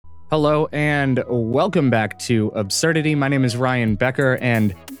Hello and welcome back to Absurdity. My name is Ryan Becker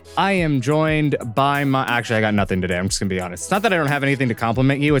and I am joined by actually, I got nothing today. I'm just gonna be honest. It's not that I don't have anything to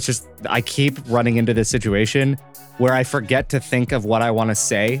compliment you. It's just I keep running into this situation where I forget to think of what I want to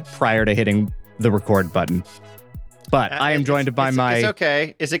say prior to hitting the record button. But I am joined by my... It's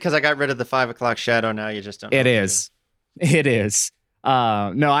okay. Is it because I got rid of the 5 o'clock shadow now? You just don't know. It is.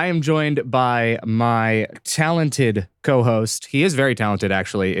 No, I am joined by my talented co-host. He is very talented,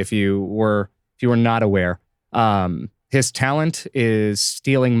 actually, if you were not aware. His talent is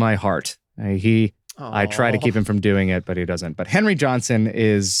stealing my heart. I try to keep him from doing it, but he doesn't. But Henry Johnson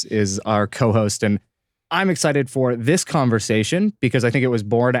is our co-host, and I'm excited for this conversation because I think it was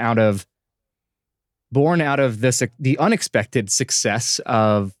born out of the unexpected success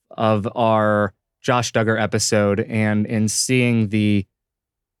of our Josh Duggar episode, and in seeing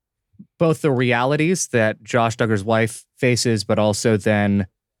both the realities that Josh Duggar's wife faces, but also then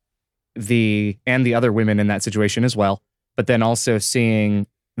the other women in that situation as well, but then also seeing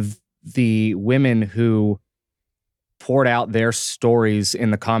the women who poured out their stories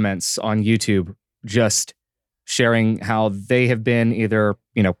in the comments on YouTube, just sharing how they have been either,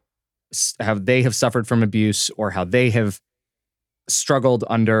 how they have suffered from abuse or how they have struggled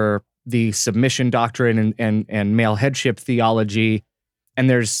under the submission doctrine and male headship theology. And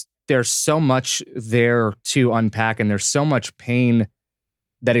there's so much there to unpack, and there's so much pain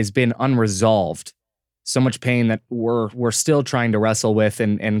that has been unresolved, so much pain that we're still trying to wrestle with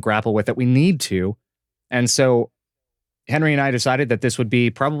and grapple with, that we need to. And so Henry and I decided that this would be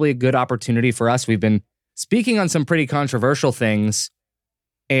probably a good opportunity for us. We've been speaking on some pretty controversial things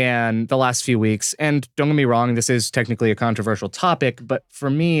and the last few weeks. And don't get me wrong, this is technically a controversial topic, but for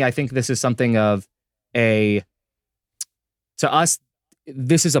me, I think this is something of to us,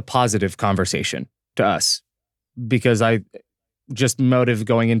 this is a positive conversation to us, because motive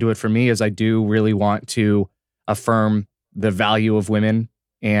going into it for me is I do really want to affirm the value of women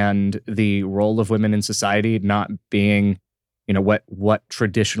and the role of women in society, not being, what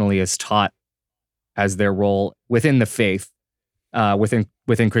traditionally is taught as their role within the faith,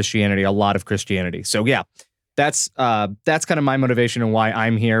 within Christianity, a lot of Christianity. So yeah, that's kind of my motivation and why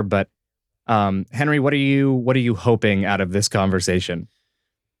I'm here. But Henry, what are you hoping out of this conversation?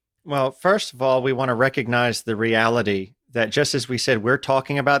 Well, first of all, we want to recognize the reality that, just as we said, we're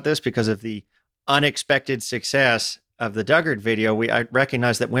talking about this because of the unexpected success of the Duggar video. I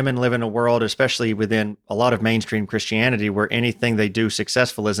recognize that women live in a world, especially within a lot of mainstream Christianity, where anything they do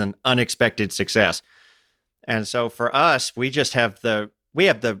successful is an unexpected success. And so for us, we have the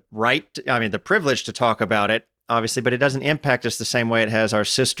right, the privilege to talk about it, obviously, but it doesn't impact us the same way it has our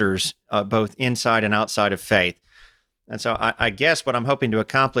sisters, both inside and outside of faith. And so I guess what I'm hoping to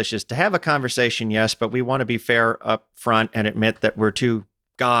accomplish is to have a conversation, yes, but we want to be fair up front and admit that we're two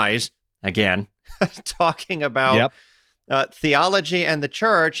guys, again, talking about theology and the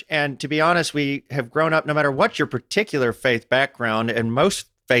church. And to be honest, we have grown up, no matter what your particular faith background, and most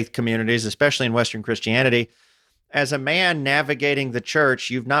faith communities, especially in Western Christianity, as a man navigating the church,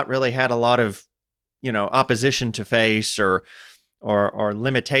 you've not really had a lot of, opposition to face or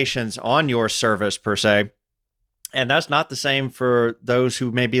limitations on your service per se. And that's not the same for those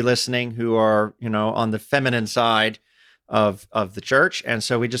who may be listening who are, on the feminine side of the church. And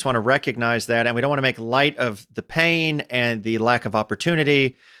so we just want to recognize that, and we don't want to make light of the pain and the lack of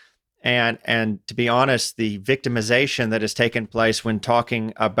opportunity. And to be honest, the victimization that has taken place when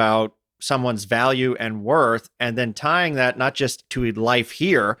talking about someone's value and worth, and then tying that not just to life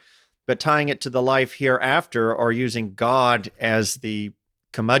here, but tying it to the life hereafter, or using God as the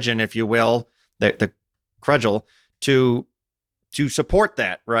curmudgeon, if you will, the cudgel, to support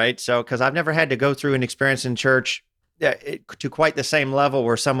that, right? So, because I've never had to go through an experience in church to quite the same level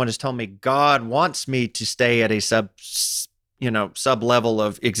where someone has told me God wants me to stay at a sub level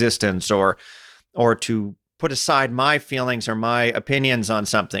of existence, or to put aside my feelings or my opinions on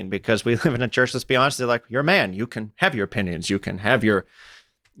something, because we live in a church, let's be honest, they're like, you're a man, you can have your opinions, you can have your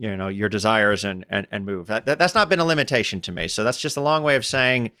desires and move. That's not been a limitation to me. So that's just a long way of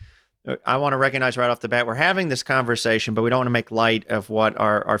saying, I want to recognize right off the bat, we're having this conversation, but we don't want to make light of what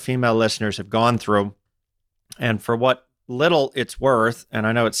our female listeners have gone through. And for what little it's worth, and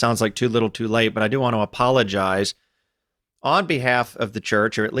I know it sounds like too little too late, but I do want to apologize on behalf of the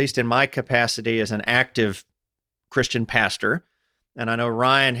church, or at least in my capacity as an active Christian pastor. And I know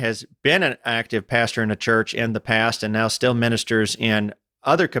Ryan has been an active pastor in a church in the past and now still ministers in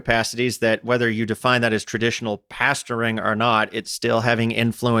other capacities that, whether you define that as traditional pastoring or not, it's still having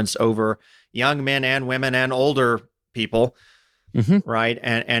influence over young men and women and older people, right?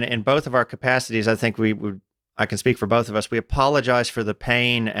 And in both of our capacities, I think we would I can speak for both of us. We apologize for the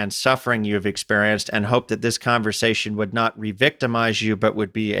pain and suffering you have experienced and hope that this conversation would not re-victimize you, but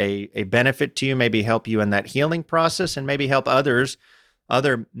would be a benefit to you, maybe help you in that healing process, and maybe help others,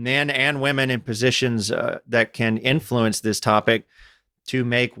 other men and women in positions that can influence this topic to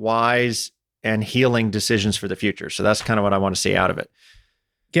make wise and healing decisions for the future. So that's kind of what I want to see out of it.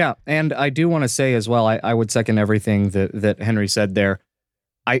 Yeah, and I do want to say as well, I would second everything that Henry said there.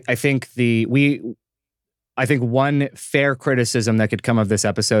 I think I think one fair criticism that could come of this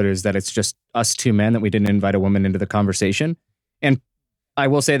episode is that it's just us two men, that we didn't invite a woman into the conversation. And I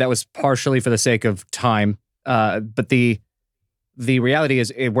will say that was partially for the sake of time. But the reality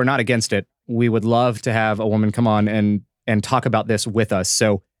is we're not against it. We would love to have a woman come on and talk about this with us.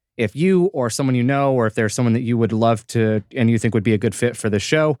 So if you or someone you know, or if there's someone that you would love to and you think would be a good fit for the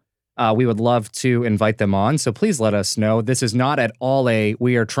show, we would love to invite them on. So please let us know. This is not at all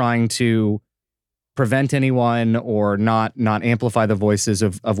we are trying to prevent anyone or not amplify the voices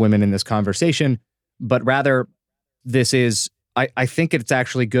of women in this conversation, but rather this is, I think it's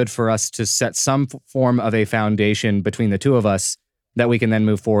actually good for us to set some form of a foundation between the two of us that we can then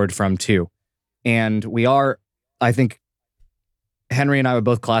move forward from too. And we are, I think Henry and I would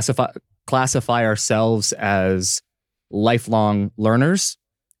both classify ourselves as lifelong learners,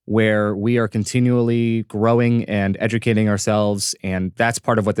 where we are continually growing and educating ourselves. And that's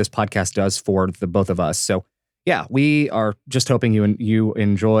part of what this podcast does for the both of us. So yeah, we are just hoping you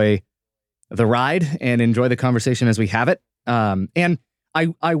enjoy the ride and enjoy the conversation as we have it. And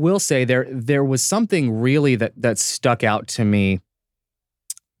I will say there was something really that stuck out to me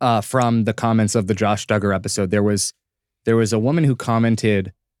from the comments of the Josh Duggar episode. There was a woman who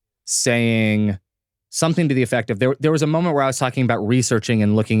commented saying something to the effect of, there was a moment where I was talking about researching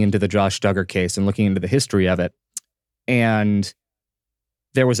and looking into the Josh Duggar case and looking into the history of it. And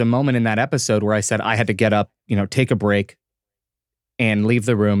there was a moment in that episode where I said I had to get up, take a break and leave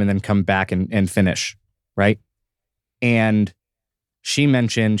the room and then come back and finish, right? And she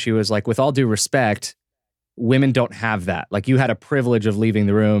mentioned, she was like, with all due respect, women don't have that. Like, you had a privilege of leaving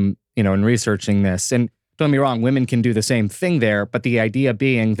the room, and researching this. And don't get me wrong, women can do the same thing there. But the idea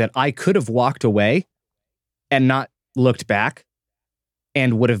being that I could have walked away and not looked back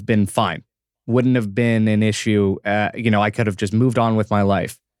and would have been fine. Wouldn't have been an issue. I could have just moved on with my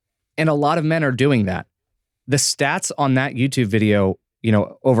life. And a lot of men are doing that. The stats on that YouTube video,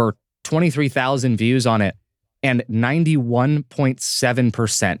 over 23,000 views on it, and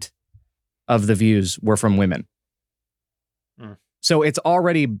 91.7% of the views were from women. So it's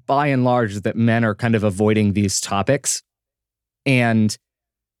already by and large that men are kind of avoiding these topics. And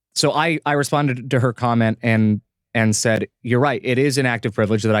so I responded to her comment and said, you're right, it is an act of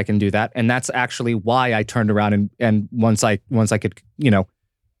privilege that I can do that. And that's actually why I turned around and once I could,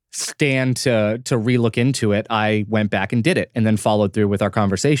 stand to relook into it, I went back and did it and then followed through with our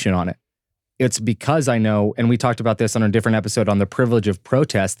conversation on it. It's because I know, and we talked about this on a different episode on the privilege of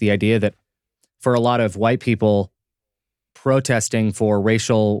protest, the idea that for a lot of white people, protesting for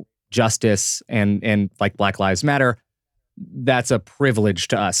racial justice and like Black Lives Matter, that's a privilege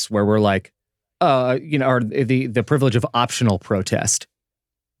to us, where we're like, or the privilege of optional protest,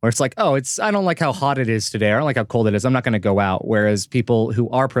 where it's like, I don't like how hot it is today. I don't like how cold it is. I'm not going to go out. Whereas people who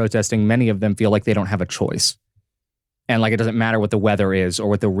are protesting, many of them feel like they don't have a choice. And like, it doesn't matter what the weather is or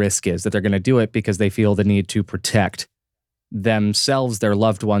what the risk is, that they're going to do it because they feel the need to protect themselves, their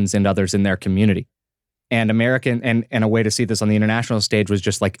loved ones, and others in their community. And and a way to see this on the international stage was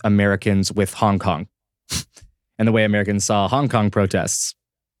just like Americans with Hong Kong and the way Americans saw Hong Kong protests.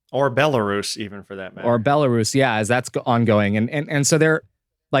 Or Belarus, even, for that matter. Or Belarus, yeah, as that's ongoing. And so they're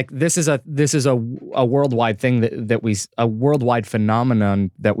like, this is a worldwide thing a worldwide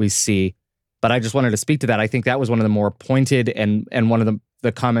phenomenon that we see. But I just wanted to speak to that. I think that was one of the more pointed and one of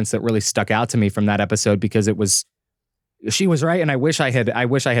the comments that really stuck out to me from that episode, because she was right, and I wish I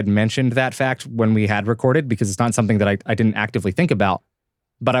had mentioned that fact when we had recorded, because it's not something that I didn't actively think about.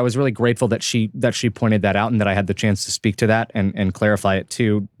 But I was really grateful that she pointed that out and that I had the chance to speak to that and clarify it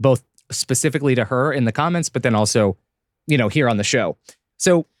too, both specifically to her in the comments, but then also, here on the show.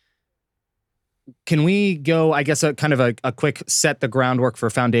 So can we go, I guess, a kind of a quick set the groundwork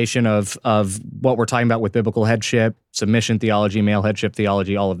for foundation of what we're talking about with biblical headship, submission theology, male headship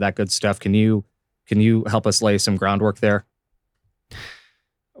theology, all of that good stuff. Can you help us lay some groundwork there?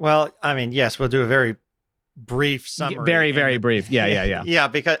 Well, I mean, yes, we'll do a very brief summary. Very, very brief. Yeah. Yeah,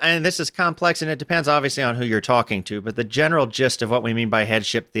 because, and this is complex, and it depends obviously on who you're talking to, but the general gist of what we mean by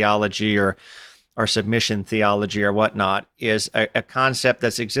headship theology or submission theology or whatnot is a concept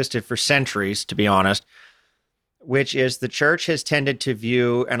that's existed for centuries, to be honest, which is the church has tended to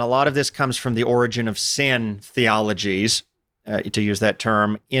view, and a lot of this comes from the origin of sin theologies, to use that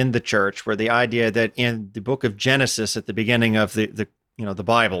term, in the church, where the idea that in the book of Genesis, at the beginning of the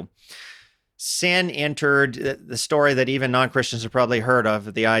Bible, sin entered the story that even non-Christians have probably heard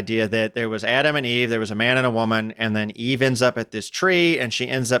of, the idea that there was Adam and Eve, there was a man and a woman, and then Eve ends up at this tree, and she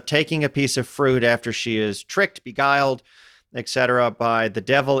ends up taking a piece of fruit after she is tricked, beguiled, etc., by the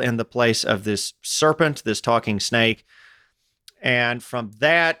devil in the place of this serpent, this talking snake. And from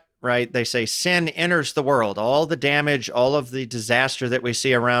that, right, they say sin enters the world. All the damage, all of the disaster that we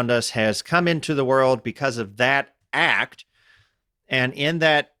see around us has come into the world because of that act. And in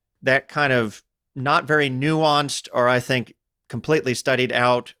that kind of not very nuanced, or I think completely studied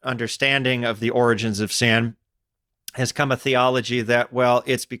out understanding of the origins of sin, has come a theology that, well,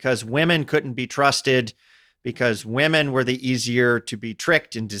 it's because women couldn't be trusted, because women were the easier to be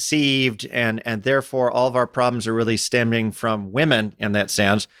tricked and deceived, and therefore all of our problems are really stemming from women in that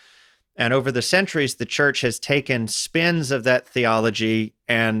sense. And over the centuries, the church has taken spins of that theology,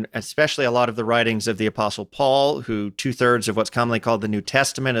 and especially a lot of the writings of the Apostle Paul, who 2/3 of what's commonly called the New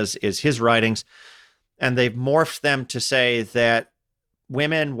Testament is his writings, and they've morphed them to say that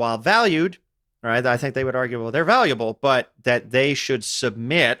women, while valued, right, I think they would argue, well, they're valuable, but that they should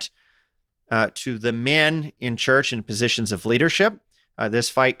submit to the men in church in positions of leadership. This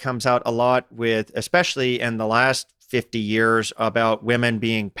fight comes out a lot with, especially in the last 50 years, about women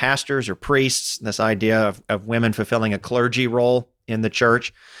being pastors or priests, this idea of women fulfilling a clergy role in the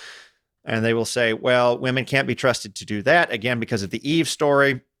church. And they will say, well, women can't be trusted to do that, again, because of the Eve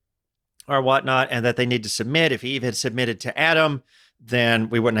story or whatnot, and that they need to submit. If Eve had submitted to Adam, then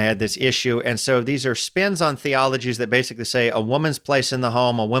we wouldn't have had this issue. And so these are spins on theologies that basically say a woman's place in the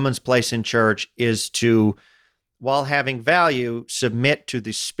home, a woman's place in church is to, while having value, submit to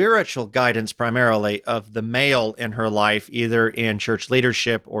the spiritual guidance primarily of the male in her life, either in church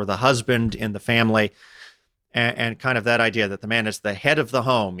leadership or the husband in the family. And kind of that idea that the man is the head of the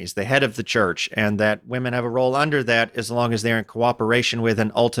home, he's the head of the church, and that women have a role under that as long as they're in cooperation with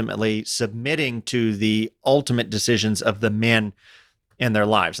and ultimately submitting to the ultimate decisions of the men in their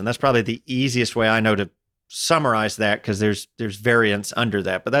lives. And that's probably the easiest way I know to summarize that, because there's variants under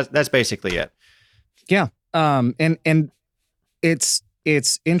that, but that's basically it. Yeah. And it's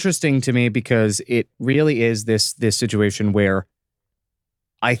interesting to me because it really is this situation where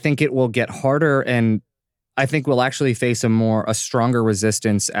I think it will get harder, and I think we'll actually face a stronger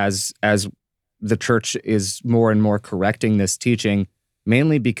resistance as the church is more and more correcting this teaching,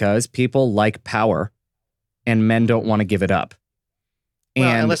 mainly because people like power and men don't want to give it up.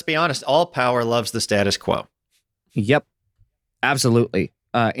 And let's be honest, all power loves the status quo. Yep, absolutely.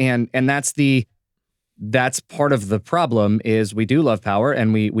 And that's part of the problem is we do love power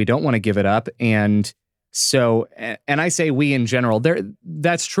and we don't want to give it up. And so, and I say we in general,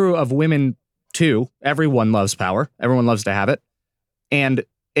 that's true of women too. Everyone loves power. Everyone loves to have it. And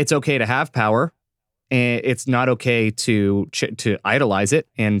it's okay to have power. And it's not okay to idolize it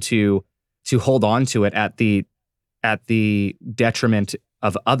and to hold on to it at the detriment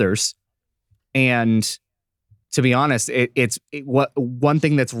of others. And to be honest, one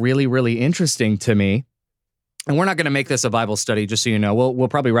thing that's really, really interesting to me, and we're not going to make this a Bible study, just so you know. We'll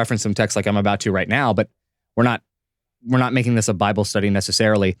probably reference some text like I'm about to right now, but we're not making this a Bible study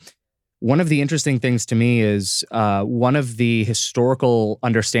necessarily. One of the interesting things to me is one of the historical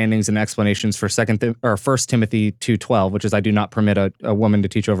understandings and explanations for 1 Timothy 2:12, which is I do not permit a woman to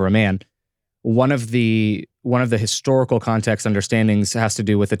teach over a man. One of the historical context understandings has to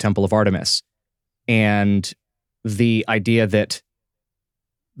do with the Temple of Artemis and the idea that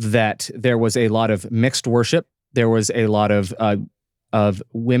there was a lot of mixed worship. There was a lot of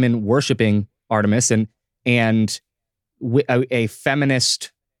women worshiping Artemis and a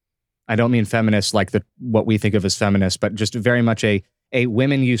feminist. I don't mean feminist like what we think of as feminist, but just very much a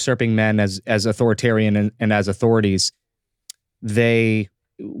women usurping men as authoritarian and as authorities. They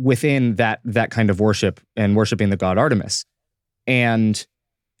within that kind of worship and worshiping the god Artemis. And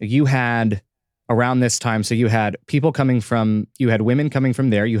you had around this time, so you had women coming from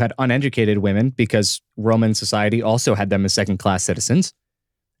there, you had uneducated women because Roman society also had them as second-class citizens.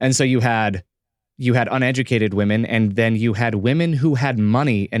 And so you had uneducated women, and then you had women who had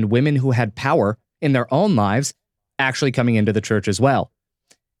money and women who had power in their own lives actually coming into the church as well.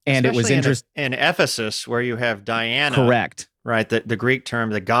 And especially it was interesting in Ephesus, where you have Diana. Correct. Right, the Greek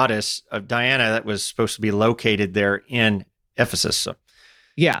term, the goddess of Diana, that was supposed to be located there in Ephesus. So.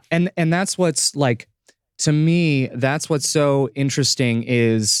 Yeah, and that's what's like, to me, that's what's so interesting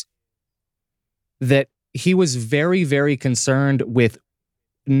is that he was very, very concerned with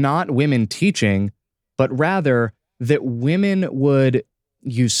not women teaching, but rather that women would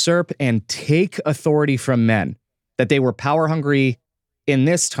usurp and take authority from men, that they were power hungry in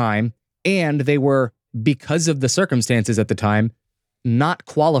this time, and they were, because of the circumstances at the time, not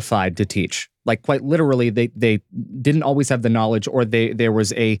qualified to teach. Like, quite literally, they didn't always have the knowledge, or there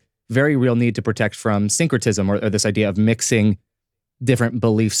was a very real need to protect from syncretism, or this idea of mixing different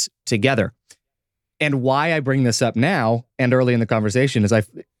beliefs together. And why I bring this up now and early in the conversation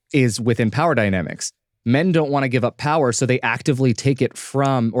is within power dynamics. Men don't want to give up power, so they actively take it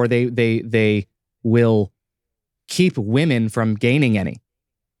from, or they will keep women from gaining any.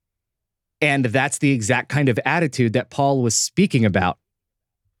 And that's the exact kind of attitude that Paul was speaking about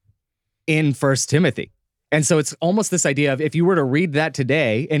in 1 Timothy. And so it's almost this idea of, if you were to read that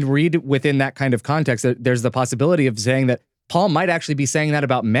today and read within that kind of context, there's the possibility of saying that Paul might actually be saying that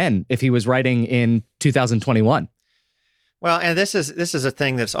about men if he was writing in 2021. Well, and this is a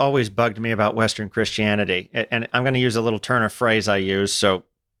thing that's always bugged me about Western Christianity. And I'm going to use a little turn of phrase I use, so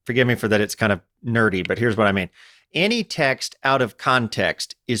forgive me for that. It's kind of nerdy, but here's what I mean. Any text out of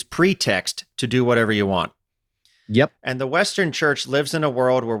context is pretext to do whatever you want. Yep. And the Western church lives in a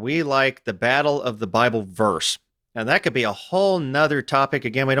world where we like the battle of the Bible verse. And that could be a whole nother topic.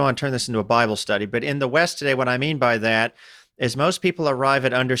 Again, we don't want to turn this into a Bible study, but in the West today, what I mean by that is most people arrive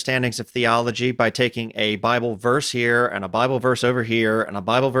at understandings of theology by taking a Bible verse here and a Bible verse over here and a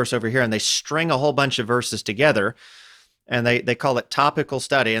Bible verse over here, and they string a whole bunch of verses together. And they call it topical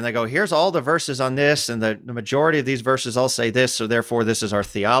study. And they go, here's all the verses on this, and the majority of these verses all say this, so therefore this is our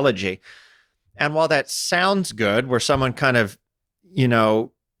theology. And while that sounds good, where someone kind of,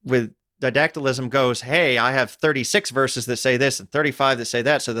 with didactylism goes, hey, I have 36 verses that say this and 35 that say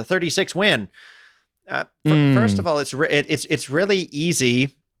that, so the 36 win. First of all, it's really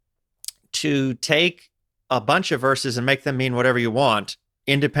easy to take a bunch of verses and make them mean whatever you want,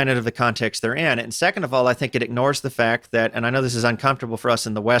 independent of the context they're in. And second of all, I think it ignores the fact that, and I know this is uncomfortable for us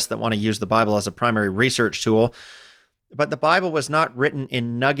in the West that want to use the Bible as a primary research tool, but the Bible was not written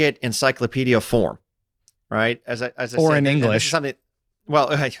in nugget encyclopedia form, right? As I or said, in English.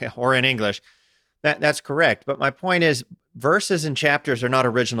 Or in English. That's correct. But my point is, verses and chapters are not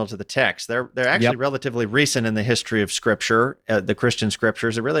original to the text. They're actually relatively recent in the history of Scripture, the Christian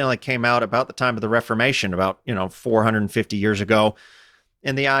Scriptures. It really only came out about the time of the Reformation, about 450 years ago.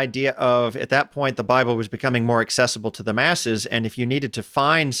 And the idea of, at that point, the Bible was becoming more accessible to the masses. And if you needed to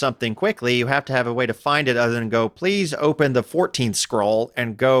find something quickly, you have to have a way to find it other than go, please open the 14th scroll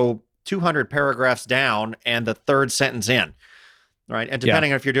and go 200 paragraphs down and the third sentence in. Right. And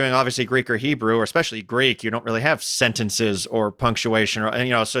depending on if you're doing obviously Greek or Hebrew, or especially Greek, you don't really have sentences or punctuation,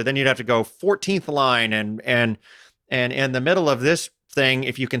 or, so then you'd have to go 14th line and in the middle of this thing,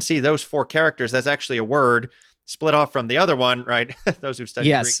 if you can see those 4 characters, that's actually a word split off from the other one, right? Those who study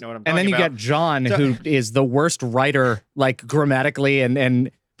Greek know what I'm talking about. And then you got John, who is the worst writer, like grammatically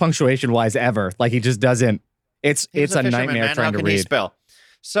and punctuation wise ever. Like, he just doesn't. It's a nightmare trying to read. Spell?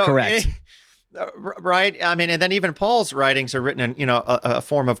 So correct. Right. I mean, and then even Paul's writings are written in, a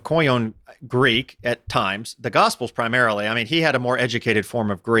form of Koine Greek at times. The Gospels primarily. I mean, he had a more educated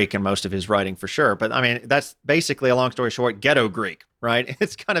form of Greek in most of his writing for sure. But I mean, that's basically, a long story short, ghetto Greek, right?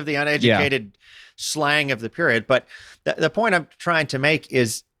 It's kind of the uneducated slang of the period. But the point I'm trying to make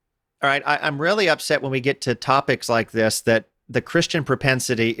is, all right, I'm really upset when we get to topics like this, that the Christian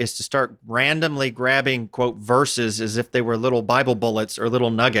propensity is to start randomly grabbing, quote, verses as if they were little Bible bullets or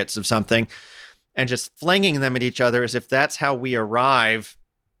little nuggets of something, and just flinging them at each other as if that's how we arrive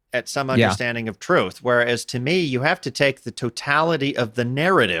at some understanding of truth. Whereas to me, you have to take the totality of the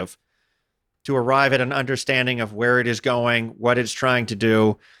narrative to arrive at an understanding of where it is going, what it's trying to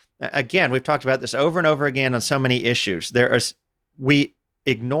do. Again, we've talked about this over and over again on so many issues. We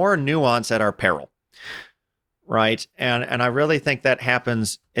ignore nuance at our peril, right? And I really think that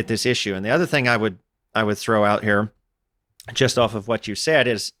happens at this issue. And the other thing I would throw out here, just off of what you said,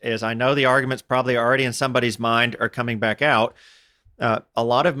 is I know the arguments probably already in somebody's mind are coming back out. A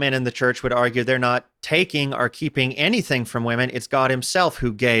lot of men in the church would argue they're not taking or keeping anything from women. It's God himself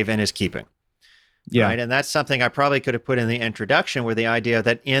who gave and is keeping. Yeah. Right? And that's something I probably could have put in the introduction, where the idea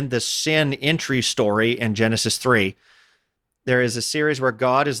that in the sin entry story in Genesis 3, there is a series where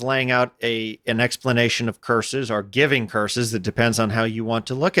God is laying out an explanation of curses, or giving curses. That depends on how you want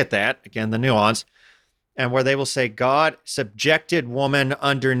to look at that. Again, the nuance. And where they will say God subjected woman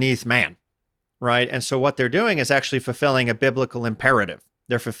underneath man, right? And so what they're doing is actually fulfilling a biblical imperative.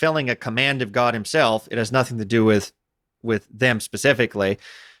 They're fulfilling a command of God himself. It has nothing to do with them specifically.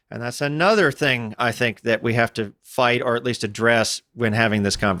 And that's another thing I think that we have to fight, or at least address, when having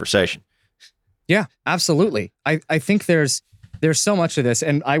this conversation. Yeah, absolutely. I think there's There's so much to this,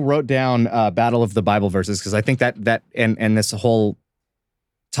 and I wrote down Battle of the Bible Verses because I think that and this whole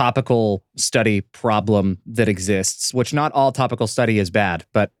topical study problem that exists, which not all topical study is bad,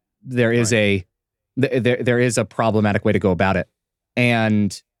 but there is there is a problematic way to go about it,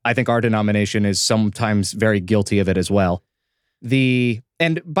 and I think our denomination is sometimes very guilty of it as well.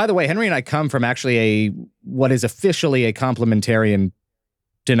 And by the way, Henry and I come from actually what is officially a complementarian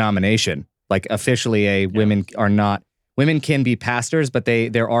denomination. Like officially, women can be pastors, but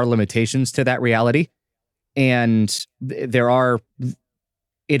there are limitations to that reality, and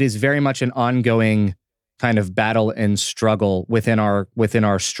it is very much an ongoing kind of battle and struggle within our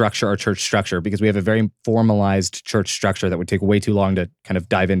structure, our church structure, because we have a very formalized church structure that would take way too long to kind of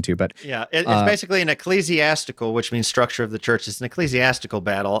dive into. But yeah, it's basically an ecclesiastical, which means structure of the church. It's an ecclesiastical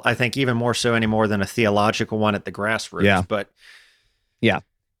battle. I think even more so anymore than a theological one at the grassroots. Yeah. But yeah,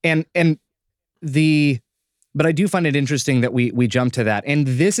 but I do find it interesting that we jump to that, and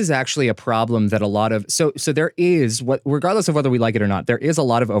this is actually a problem that a lot of so there is regardless of whether we like it or not, there is a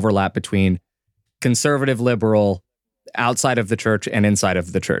lot of overlap between conservative, liberal, outside of the church and inside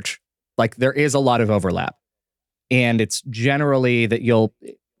of the church. Like there is a lot of overlap, and it's generally that you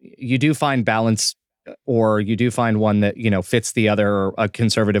do find balance, or you do find one that fits the other, or a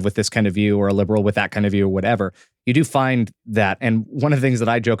conservative with this kind of view, or a liberal with that kind of view, or whatever. You do find that, and one of the things that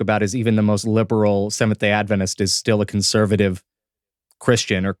I joke about is even the most liberal Seventh-day Adventist is still a conservative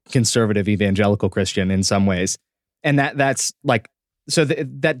Christian or conservative evangelical Christian in some ways, and that's like so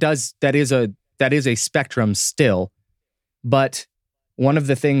that is a spectrum still. But one of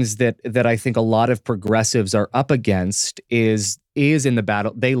the things that I think a lot of progressives are up against is in the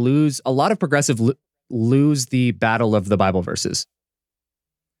battle. A lot of progressives lose the battle of the Bible verses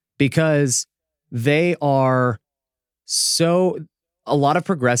because a lot of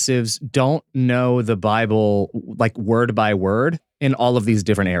progressives don't know the Bible like word by word in all of these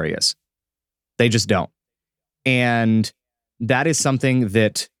different areas. They just don't. And that is something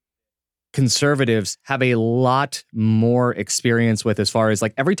that conservatives have a lot more experience with, as far as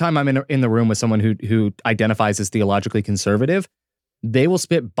like every time I'm in the room with someone who identifies as theologically conservative, they will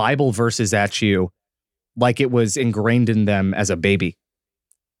spit Bible verses at you like it was ingrained in them as a baby.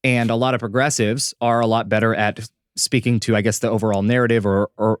 And a lot of progressives are a lot better at speaking to, I guess, the overall narrative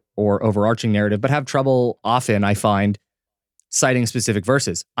or overarching narrative, but have trouble often, I find, citing specific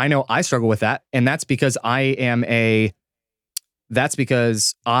verses. I know I struggle with that, and that's because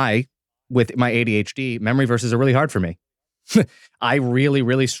with my ADHD, memory verses are really hard for me. I really,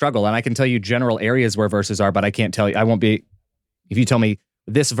 really struggle. And I can tell you general areas where verses are, but I can't tell you, if you tell me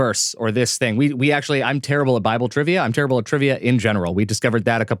this verse or this thing, we actually, I'm terrible at Bible trivia. I'm terrible at trivia in general. We discovered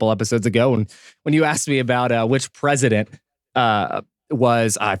that a couple episodes ago. And when you asked me about which president I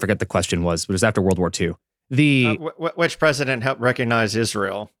forget the question was, but it was after World War II. Which president helped recognize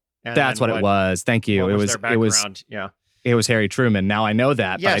Israel? That's what it was. Thank you. It was their background. Yeah. It was Harry Truman. Now I know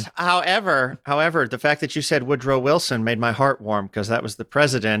that. Yes. However, the fact that you said Woodrow Wilson made my heart warm, because that was the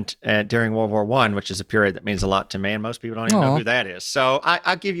president during World War I, which is a period that means a lot to me, and most people don't even know who that is. So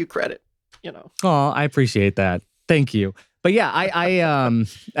I give you credit. Oh, I appreciate that. Thank you. But yeah,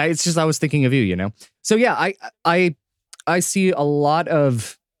 it's just I was thinking of you. So yeah, I see a lot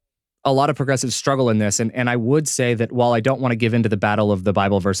of progressive struggle in this, and I would say that while I don't want to give into the battle of the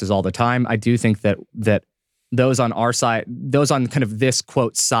Bible verses all the time, I do think that those on our side, those on kind of this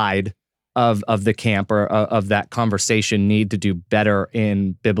quote side of the camp or of that conversation, need to do better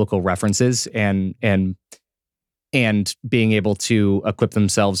in biblical references and being able to equip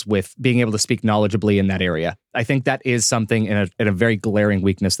themselves with being able to speak knowledgeably in that area. I think that is something in a very glaring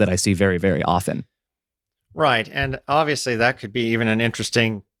weakness that I see very, very often. Right. And obviously that could be even an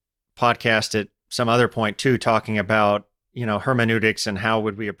interesting podcast at some other point too, talking about hermeneutics and how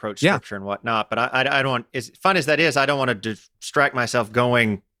would we approach scripture and whatnot. But I don't, as fun as that is, I don't want to distract myself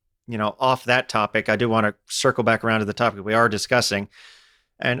going, off that topic. I do want to circle back around to the topic we are discussing.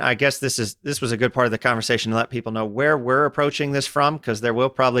 And I guess this was a good part of the conversation to let people know where we're approaching this from, because there will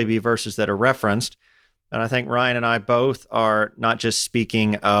probably be verses that are referenced. And I think Ryan and I both are not just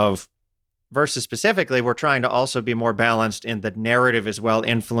speaking of verses specifically, we're trying to also be more balanced in the narrative as well,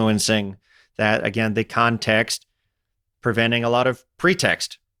 influencing that, again, the context, preventing a lot of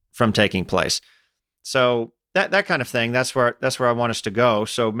pretext from taking place. So that kind of thing, that's where I want us to go.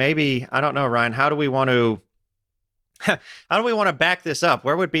 So maybe, I don't know, Ryan, how do we want to back this up?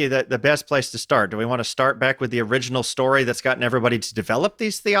 Where would be the best place to start? Do we want to start back with the original story that's gotten everybody to develop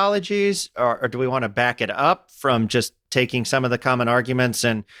these theologies? Or do we want to back it up from just taking some of the common arguments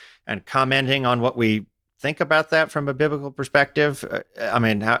and commenting on what we think about that from a biblical perspective? I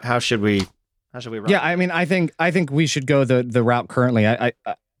mean, how should we How should we run? Yeah, I mean, I think we should go the route currently.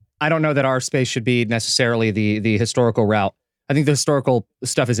 I don't know that our space should be necessarily the historical route. I think the historical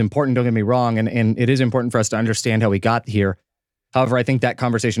stuff is important, don't get me wrong, and it is important for us to understand how we got here. However, I think that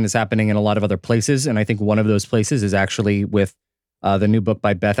conversation is happening in a lot of other places, and I think one of those places is actually with the new book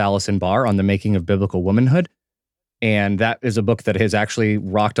by Beth Allison Barr on the making of biblical womanhood. And that is a book that has actually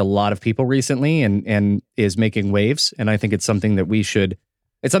rocked a lot of people recently and is making waves. And I think it's something that we should.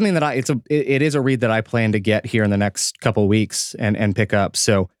 It's something that it is a read that I plan to get here in the next couple of weeks and pick up.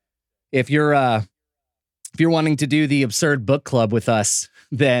 So if you're wanting to do the absurd book club with us,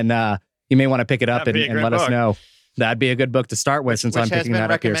 then you may want to pick it up and let us know. That'd be a good book to start with, since I'm picking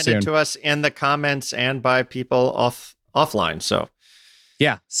that up here soon. Which has been recommended to us in the comments and by people offline. So,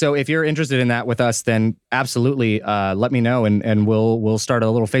 yeah. So if you're interested in that with us, then absolutely let me know, and we'll start a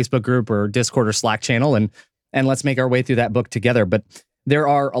little Facebook group or Discord or Slack channel, and let's make our way through that book together. But there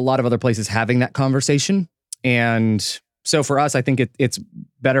are a lot of other places having that conversation, and so for us, I think it's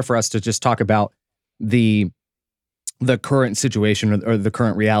better for us to just talk about the current situation or the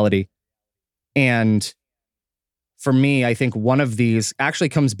current reality. And for me, I think one of these actually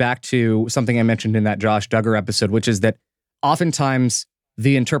comes back to something I mentioned in that Josh Duggar episode, which is that oftentimes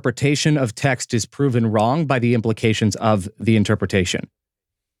the interpretation of text is proven wrong by the implications of the interpretation.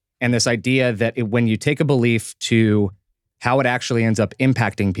 And this idea that when you take a belief to how it actually ends up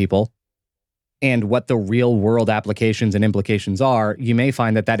impacting people and what the real world applications and implications are, you may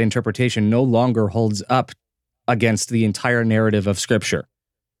find that interpretation no longer holds up against the entire narrative of Scripture.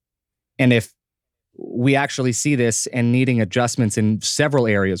 And if we actually see this and needing adjustments in several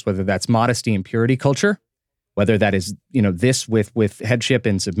areas, whether that's modesty and purity culture, whether that is, this with headship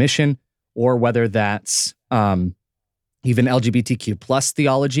and submission, or whether that's even LGBTQ plus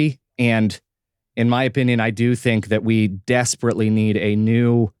theology. And in my opinion, I do think that we desperately need a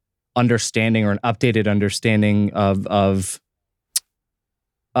new understanding or an updated understanding of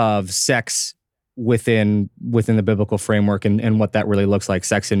sex within the biblical framework and what that really looks like,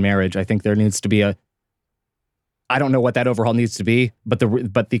 sex in marriage. I think there needs to be I don't know what that overhaul needs to be, but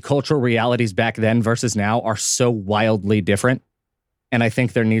the cultural realities back then versus now are so wildly different. And I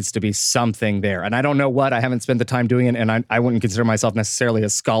think there needs to be something there. And I don't know what. I haven't spent the time doing it, and I wouldn't consider myself necessarily a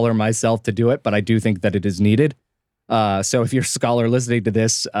scholar myself to do it, but I do think that it is needed. So if you're a scholar listening to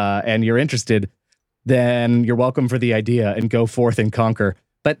this and you're interested, then you're welcome for the idea and go forth and conquer.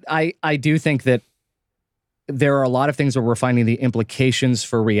 But I do think that there are a lot of things where we're finding the implications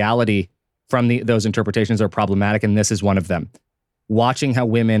for reality from those interpretations are problematic, and this is one of them. Watching how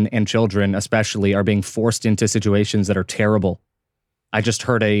women and children especially are being forced into situations that are terrible. I just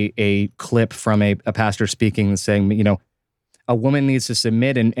heard a clip from a pastor speaking saying, a woman needs to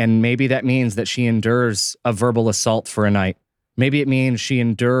submit, and maybe that means that she endures a verbal assault for a night. Maybe it means she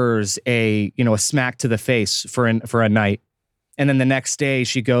endures a smack to the face for a night. And then the next day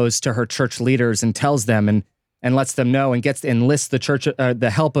she goes to her church leaders and tells them and lets them know and enlists the church,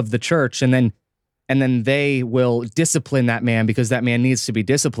 the help of the church. And then they will discipline that man because that man needs to be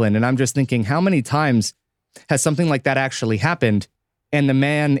disciplined. And I'm just thinking, how many times has something like that actually happened? And the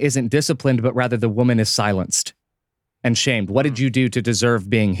man isn't disciplined, but rather the woman is silenced and shamed. What did you do to deserve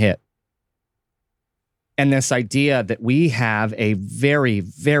being hit? And this idea that we have a very,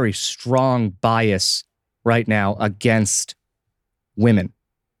 very strong bias right now against women.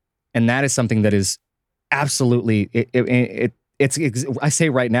 And that is something that is absolutely, I say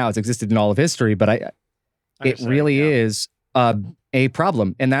right now, it's existed in all of history, but it really is a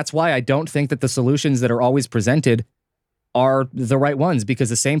problem. And that's why I don't think that the solutions that are always presented are the right ones, because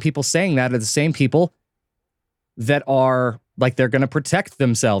the same people saying that are the same people that are like, they're going to protect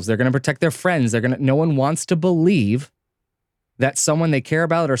themselves. They're going to protect their friends. No one wants to believe that someone they care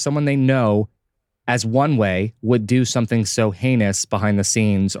about or someone they know as one way would do something so heinous behind the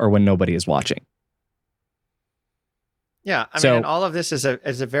scenes or when nobody is watching. Yeah, I mean, and all of this is a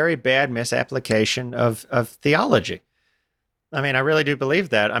very bad misapplication of theology. I mean, I really do believe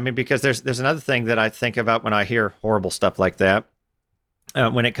that. I mean, because there's another thing that I think about when I hear horrible stuff like that,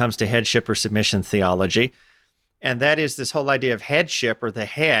 when it comes to headship or submission theology, and that is this whole idea of headship or the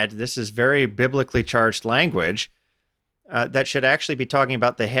head. This is very biblically charged language that should actually be talking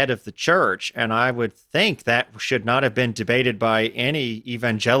about the head of the church. And I would think that should not have been debated by any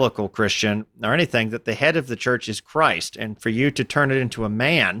evangelical Christian or anything, that the head of the church is Christ. And for you to turn it into a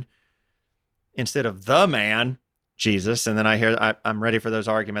man instead of the man, Jesus, and then I'm ready for those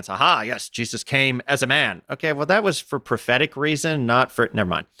arguments. Aha, yes, Jesus came as a man. Okay, well, that was for prophetic reason, not for, never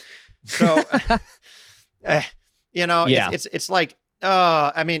mind. So, Yeah. it's like,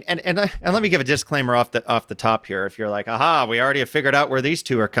 I mean, and let me give a disclaimer off the top here. If you're like, aha, we already have figured out where these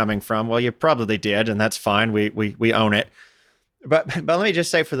two are coming from. Well, you probably did, and that's fine. We own it. But let me just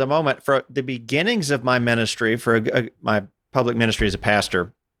say for the moment, for the beginnings of my ministry, my public ministry as a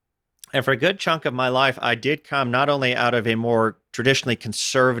pastor, and for a good chunk of my life, I did come not only out of a more traditionally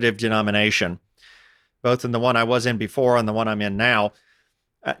conservative denomination, both in the one I was in before and the one I'm in now.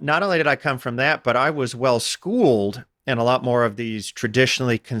 Not only did I come from that, but I was well schooled in a lot more of these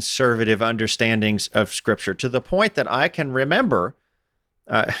traditionally conservative understandings of Scripture, to the point that I can remember,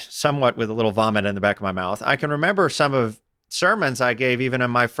 somewhat with a little vomit in the back of my mouth, I can remember some of sermons I gave even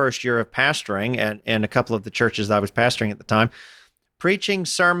in my first year of pastoring and in a couple of the churches that I was pastoring at the time, preaching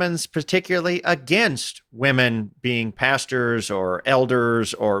sermons particularly against women being pastors or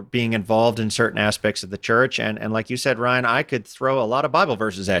elders or being involved in certain aspects of the church. And like you said, Ryan, I could throw a lot of Bible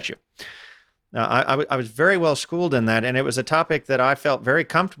verses at you. Now, I was very well schooled in that, and it was a topic that I felt very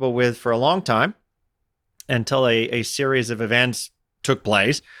comfortable with for a long time until a series of events took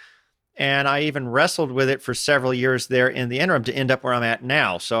place. And I even wrestled with it for several years there in the interim to end up where I'm at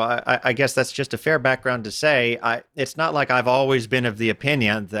now. So I guess that's just a fair background to say. It's not like I've always been of the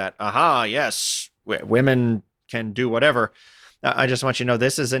opinion that, yes, women can do whatever. I just want you to know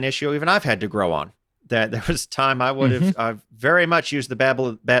this is an issue even I've had to grow on. That there was a time I would have I've very much used the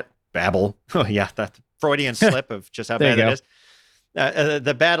babble. Oh, yeah, that Freudian slip of just how bad it is.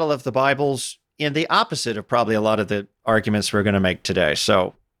 The battle of the Bibles in the opposite of probably a lot of the arguments we're going to make today.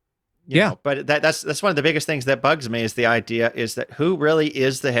 So, you know, but that's one of the biggest things that bugs me is the idea is that who really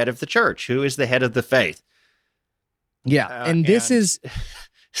is the head of the church? Who is the head of the faith? Yeah, and this is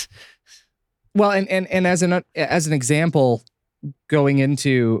well, and as an example, going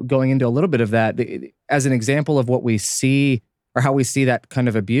into a little bit of that, as an example of what we see or how we see that kind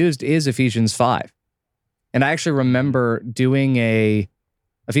of abused is Ephesians 5. And I actually remember doing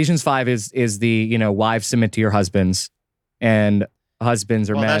Ephesians 5 is the, wives submit to your husbands, and husbands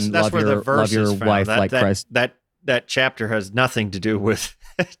or men love your wife like Christ. That chapter has nothing to do with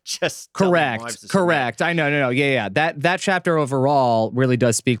just correct. I know, no. Yeah. That chapter overall really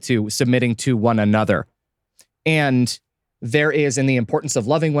does speak to submitting to one another. And there is in the importance of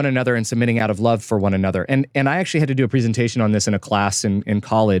loving one another and submitting out of love for one another. And I actually had to do a presentation on this in a class in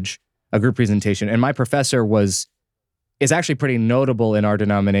college, a group presentation. And my professor is actually pretty notable in our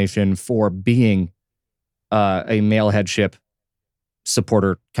denomination for being a male headship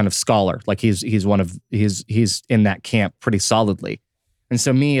supporter kind of scholar. Like he's in that camp pretty solidly. And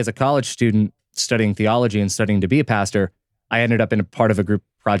so me as a college student studying theology and studying to be a pastor, I ended up in a part of a group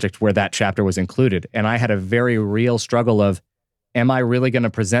project where that chapter was included. And I had a very real struggle of, am I really going to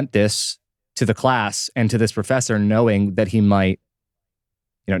present this to the class and to this professor knowing that he may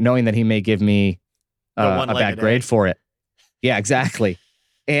give me a bad grade for it? Yeah, exactly.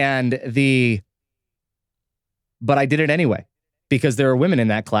 But I did it anyway, because there are women in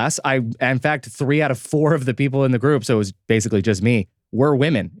that class. In fact, 3 out of 4 of the people in the group, so it was basically just me, were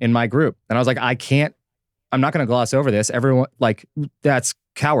women in my group. And I was like, I'm not going to gloss over this. Everyone, that's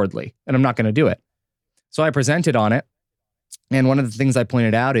cowardly, and I'm not going to do it. So I presented on it. And one of the things I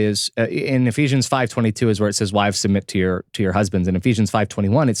pointed out is in Ephesians 5:22 is where it says, wives submit to your husbands. In Ephesians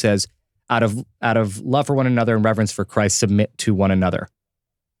 5:21, it says, out of love for one another and reverence for Christ, submit to one another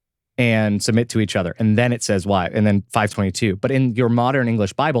and submit to each other. And then it says why, and then 5:22. But in your modern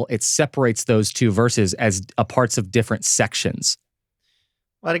English Bible, it separates those two verses as parts of different sections.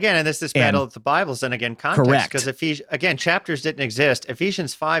 Well, again, and this battle of the Bibles, and again, context. Correct. Because chapters didn't exist.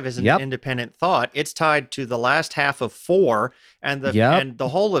 Ephesians 5 is an independent thought. It's tied to the last half of 4 and the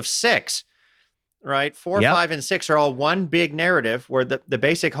whole of 6. Right? 4, 5, and 6 are all one big narrative where the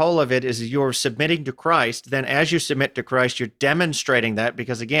basic whole of it is you're submitting to Christ. Then as you submit to Christ, you're demonstrating that,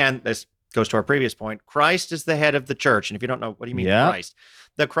 because again, this goes to our previous point. Christ is the head of the church. And if you don't know, what do you mean Christ?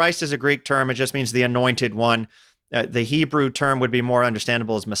 The Christ is a Greek term. It just means the anointed one. The Hebrew term would be more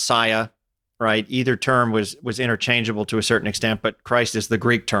understandable as Messiah, right? Either term was interchangeable to a certain extent, but Christ is the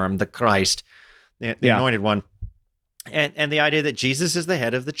Greek term, the Christ, the anointed one. And the idea that Jesus is the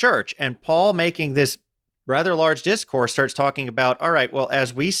head of the church. And Paul, making this rather large discourse, starts talking about, all right, well,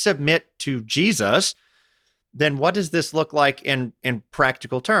 as we submit to Jesus, then what does this look like in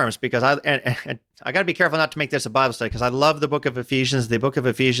practical terms? Because I got to be careful not to make this a Bible study, because I love the book of Ephesians. The book of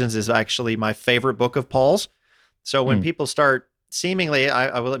Ephesians is actually my favorite book of Paul's. So when people start seemingly,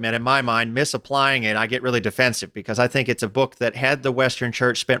 I will admit, in my mind, misapplying it, I get really defensive, because I think it's a book that, had the Western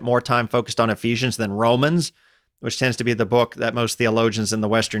church spent more time focused on Ephesians than Romans, which tends to be the book that most theologians in the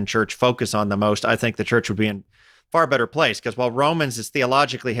Western church focus on the most, I think the church would be in far better place. Because while Romans is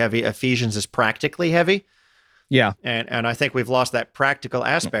theologically heavy, Ephesians is practically heavy. Yeah. And I think we've lost that practical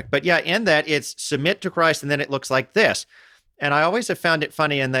aspect. But yeah, in that it's submit to Christ, and then it looks like this. And I always have found it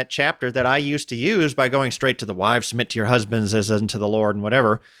funny in that chapter that I used to use by going straight to the wives, submit to your husbands as unto the Lord and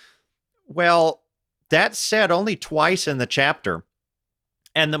whatever. Well, that's said only twice in the chapter.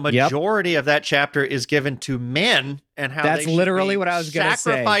 And the majority of that chapter is given to men and how that's they should literally be what I was going to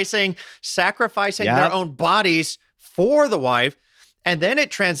say. Sacrificing their own bodies for the wife. And then it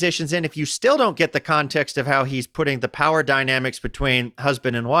transitions in, if you still don't get the context of how he's putting the power dynamics between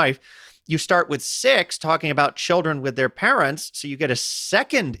husband and wife, you start with 6 talking about children with their parents. So you get a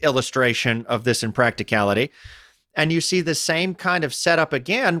second illustration of this in practicality. And you see the same kind of setup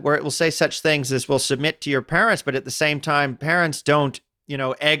again, where it will say such things as, will submit to your parents, but at the same time, parents don't,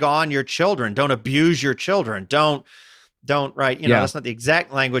 egg on your children, don't abuse your children, don't, right? That's not the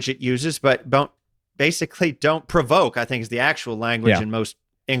exact language it uses, but don't provoke, I think is the actual language in most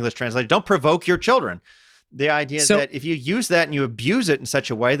English translations. Don't provoke your children. The idea that if you use that and you abuse it in such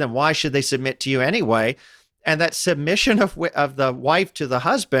a way, then why should they submit to you anyway? And that submission of the wife to the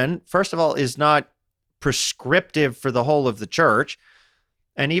husband, first of all, is not prescriptive for the whole of the church.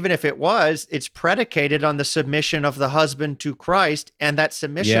 And even if it was, it's predicated on the submission of the husband to Christ. And that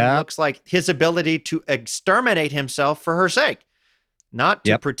submission looks like his ability to exterminate himself for her sake, not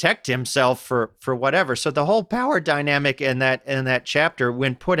to protect himself for whatever. So the whole power dynamic in that chapter,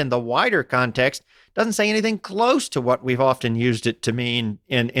 when put in the wider context, doesn't say anything close to what we've often used it to mean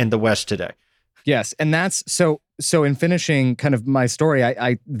in the West today. Yes, and that's so in finishing kind of my story,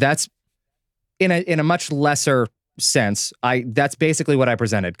 I that's in a much lesser sense, that's basically what I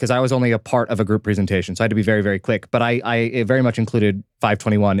presented, because I was only a part of a group presentation, so I had to be very, very quick. But I very much included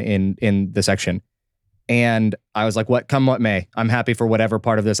 521 in the section. And I was like, come what may, I'm happy for whatever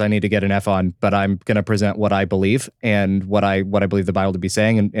part of this I need to get an F on, but I'm going to present what I believe and what I believe the Bible to be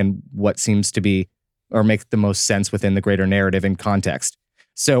saying, and what seems to be or make the most sense within the greater narrative and context.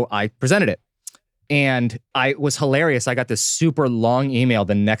 So I presented it. And it was hilarious. I got this super long email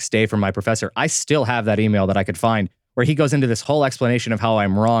the next day from my professor. I still have that email that I could find, where he goes into this whole explanation of how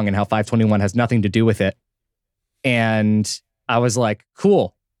I'm wrong and how 521 has nothing to do with it. And I was like,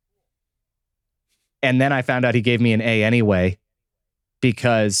 cool. And then I found out he gave me an A anyway, and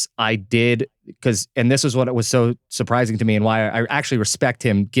this was what was so surprising to me and why I actually respect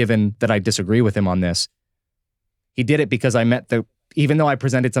him, given that I disagree with him on this. He did it because even though I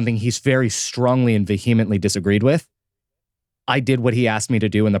presented something he's very strongly and vehemently disagreed with, I did what he asked me to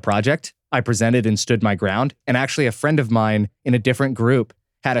do in the project. I presented and stood my ground. And actually, a friend of mine in a different group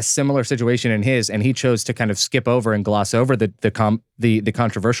had a similar situation in his, and he chose to kind of skip over and gloss over the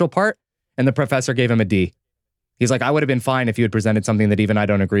controversial part. And the professor gave him a D. He's like, I would have been fine if you had presented something that even I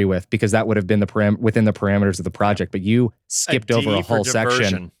don't agree with, because that would have been within the parameters of the project. But you skipped over a whole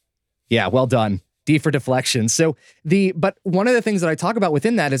section. Yeah, well done. D for deflection. So but one of the things that I talk about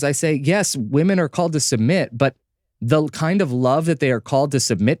within that is I say, yes, women are called to submit, but the kind of love that they are called to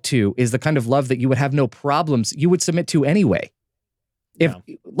submit to is the kind of love that you would have no problems, you would submit to anyway.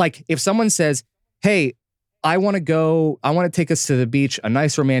 If someone says, hey, I want to take us to the beach, a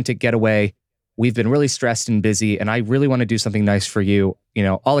nice romantic getaway. We've been really stressed and busy, and I really want to do something nice for you.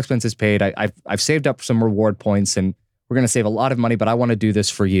 All expenses paid. I've saved up some reward points, and we're going to save a lot of money, but I want to do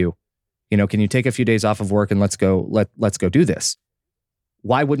this for you. Can you take a few days off of work and let's go do this?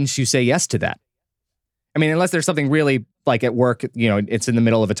 Why wouldn't you say yes to that? I mean, unless there's something really like at work, it's in the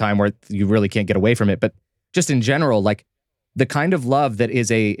middle of a time where you really can't get away from it. But just in general, like the kind of love that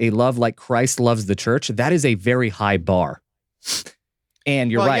is a love like Christ loves the church, that is a very high bar.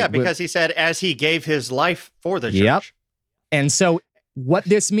 And you're right. Yeah, because he said, as he gave his life for the church. Yep. And so what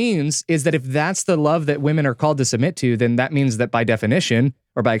this means is that if that's the love that women are called to submit to, then that means that by definition,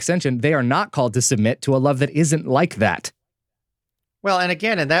 or by extension, they are not called to submit to a love that isn't like that. Well, and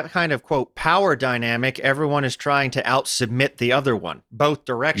again, in that kind of, quote, power dynamic, everyone is trying to out-submit the other one, both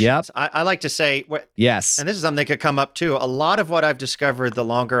directions. Yep. I like to say, yes, and this is something that could come up too, a lot of what I've discovered the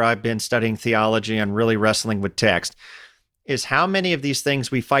longer I've been studying theology and really wrestling with text is how many of these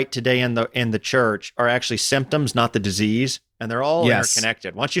things we fight today in the church are actually symptoms, not the disease, and they're all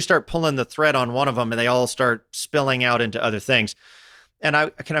interconnected. Once you start pulling the thread on one of them, and they all start spilling out into other things. And I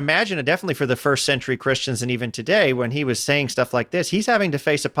can imagine it definitely for the first century Christians, and even today, when he was saying stuff like this, he's having to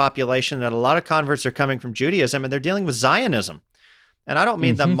face a population that a lot of converts are coming from Judaism, and they're dealing with Zionism. And I don't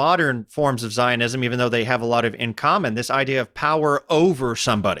mean the modern forms of Zionism, even though they have a lot of in common, this idea of power over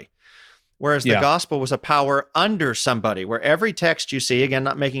somebody. Whereas the gospel was a power under somebody, where every text you see, again,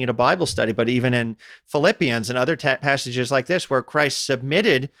 not making it a Bible study, but even in Philippians and other passages like this, where Christ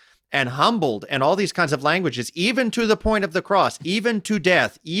submitted and humbled and all these kinds of languages, even to the point of the cross, even to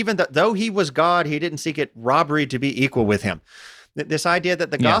death, though he was God, he didn't seek it robbery to be equal with him. This idea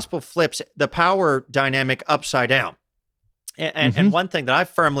that the gospel flips the power dynamic upside down. And one thing that I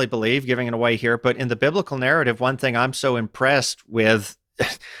firmly believe, giving it away here, but in the biblical narrative, one thing I'm so impressed with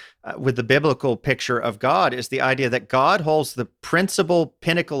the biblical picture of God is the idea that God holds the principal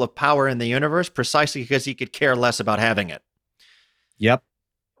pinnacle of power in the universe precisely because he could care less about having it. Yep.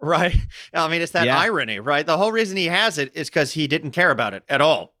 Right? I mean, it's that irony, right? The whole reason he has it is because he didn't care about it at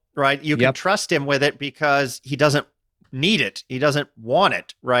all, right? You can trust him with it because he doesn't need it. He doesn't want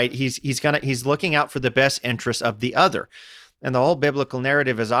it, right? He's looking out for the best interests of the other. And the whole biblical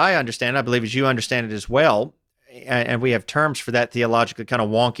narrative, as I understand, I believe as you understand it as well, and we have terms for that theologically kind of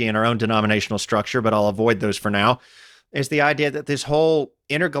wonky in our own denominational structure, but I'll avoid those for now, is the idea that this whole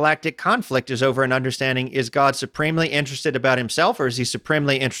intergalactic conflict is over an understanding, is God supremely interested about himself or is he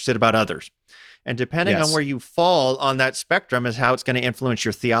supremely interested about others? And depending on where you fall on that spectrum is how it's going to influence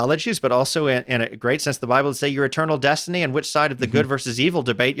your theologies, but also in a great sense, the Bible would say your eternal destiny and which side of the good versus evil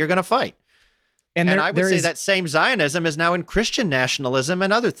debate you're going to fight. And I would say that same Zionism is now in Christian nationalism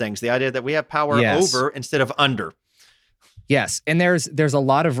and other things, the idea that we have power over instead of under. Yes, and there's a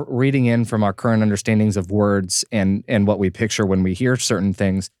lot of reading in from our current understandings of words and what we picture when we hear certain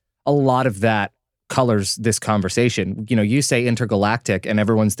things. A lot of that colors this conversation. You know, you say intergalactic, and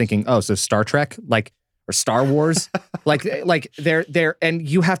everyone's thinking, oh, so Star Trek, or Star Wars, like they're, and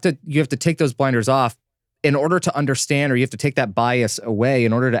you have to take those blinders off in order to understand, or you have to take that bias away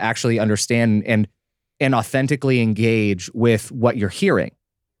in order to actually understand and authentically engage with what you're hearing.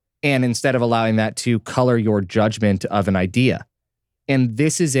 And instead of allowing that to color your judgment of an idea. And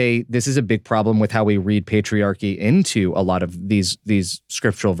this is a big problem with how we read patriarchy into a lot of these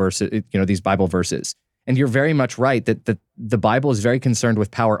scriptural verses, these Bible verses. And you're very much right that the Bible is very concerned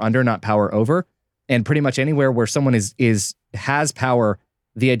with power under, not power over. And pretty much anywhere where someone has power,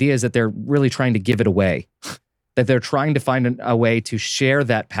 the idea is that they're really trying to give it away, that they're trying to find a way to share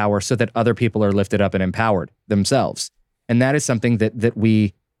that power so that other people are lifted up and empowered themselves. And that is something that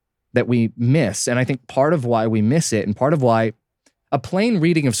we miss. And I think part of why we miss it and part of why a plain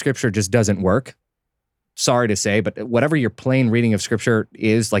reading of scripture just doesn't work. Sorry to say, but whatever your plain reading of scripture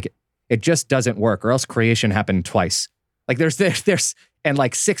is, it just doesn't work, or else creation happened twice. Like there's and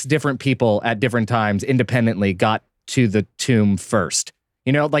like 6 different people at different times independently got to the tomb first.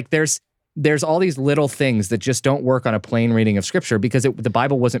 There's all these little things that just don't work on a plain reading of scripture because the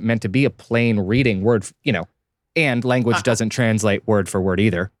Bible wasn't meant to be a plain reading word, and language doesn't translate word for word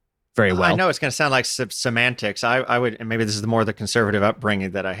either very well. I know it's going to sound like semantics. I would, and maybe this is more the conservative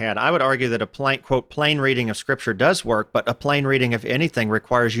upbringing that I had. I would argue that a plain reading of scripture does work, but a plain reading of anything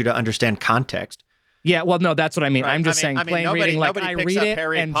requires you to understand context. Yeah, well, no, that's what I mean. Right. I'm just saying plain reading, like I read it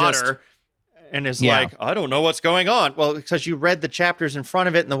Harry and Potter and is like, I don't know what's going on. Well, because you read the chapters in front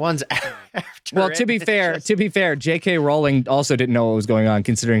of it and the ones after. Well, to be fair, J.K. Rowling also didn't know what was going on,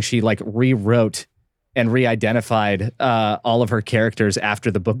 considering she rewrote and re-identified all of her characters after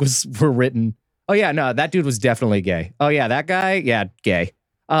the book were written. Oh yeah, no, that dude was definitely gay. Oh yeah, that guy, yeah, gay.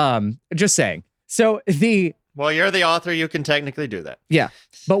 Just saying. So well, you're the author, you can technically do that. Yeah.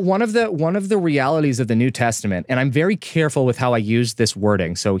 But one of the realities of the New Testament, and I'm very careful with how I use this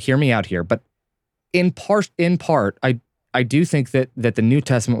wording, so hear me out here, but in part, I do think that the New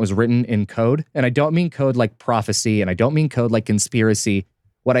Testament was written in code, and I don't mean code like prophecy, and I don't mean code like conspiracy.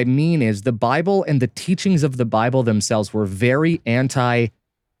 What I mean is the Bible and the teachings of the Bible themselves were very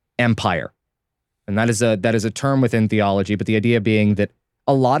anti-empire. And that is a term within theology, but the idea being that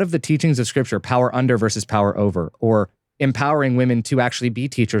a lot of the teachings of Scripture, power under versus power over, or empowering women to actually be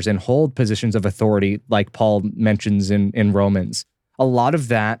teachers and hold positions of authority, like Paul mentions in Romans, a lot of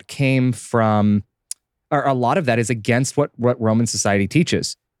that came from, or a lot of that is against what Roman society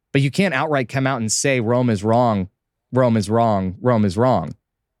teaches. But you can't outright come out and say Rome is wrong, Rome is wrong, Rome is wrong.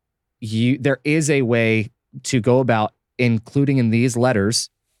 There is a way to go about including in these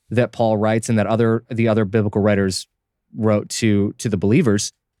letters that Paul writes and that the other biblical writers wrote to the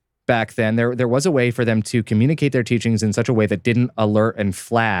believers back then. There was a way for them to communicate their teachings in such a way that didn't alert and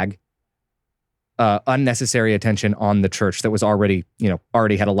flag unnecessary attention on the church that was already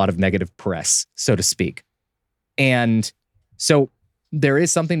had a lot of negative press, so to speak. And so there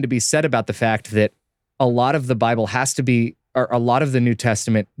is something to be said about the fact that a lot of the Bible has to be, or a lot of the New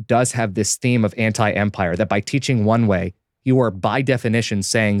Testament does have this theme of anti-empire, that by teaching one way, you are by definition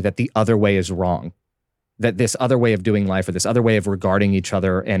saying that the other way is wrong, that this other way of doing life or this other way of regarding each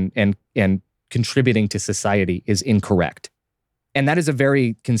other and contributing to society is incorrect. And that is a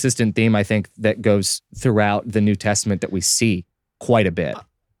very consistent theme, I think, that goes throughout the New Testament that we see quite a bit.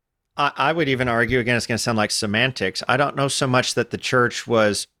 I would even argue, again, it's going to sound like semantics. I don't know so much that the church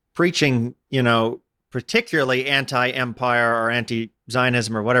was preaching, particularly anti-empire or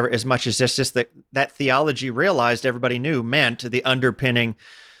anti-Zionism or whatever, as much as just that theology realized everybody knew meant the underpinning,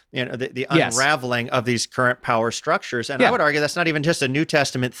 the Yes. unraveling of these current power structures. And Yeah. I would argue that's not even just a New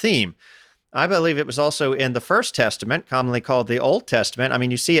Testament theme. I believe it was also in the First Testament, commonly called the Old Testament. I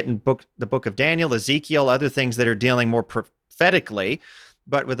mean, you see it in the book of Daniel, Ezekiel, other things that are dealing more prophetically,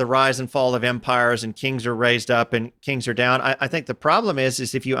 but with the rise and fall of empires and kings are raised up and kings are down. I think the problem is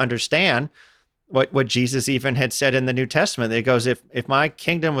if you understand what Jesus even had said in the New Testament, it goes, if my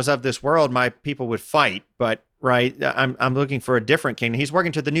kingdom was of this world, my people would fight, but right, I'm looking for a different kingdom. He's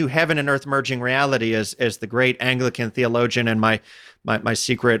working to the new heaven and earth merging reality as the great Anglican theologian and my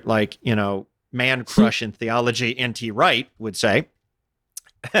secret, man crush in theology, N.T. Wright would say,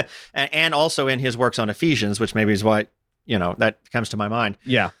 and also in his works on Ephesians, which maybe is why, that comes to my mind.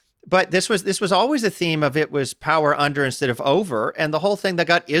 Yeah. But this was always a theme of it was power under instead of over. And the whole thing that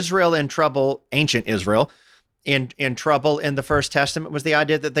got Israel in trouble, ancient Israel, in trouble in the First Testament was the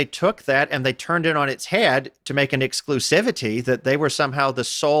idea that they took that and they turned it on its head to make an exclusivity, that they were somehow the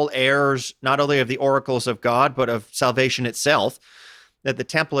sole heirs, not only of the oracles of God, but of salvation itself, that the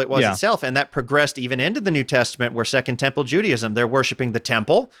temple it was itself. And that progressed even into the New Testament, where Second Temple Judaism, they're worshiping the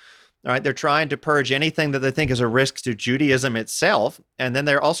temple. All right, they're trying to purge anything that they think is a risk to Judaism itself. And then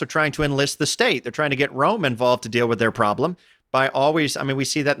they're also trying to enlist the state. They're trying to get Rome involved to deal with their problem by always, we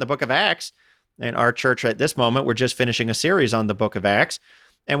see that in the book of Acts. In our church at this moment, we're just finishing a series on the book of Acts.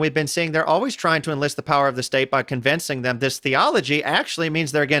 And we've been seeing they're always trying to enlist the power of the state by convincing them this theology actually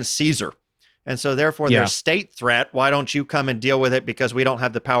means they're against Caesar. And so therefore their state threat, why don't you come and deal with it, because we don't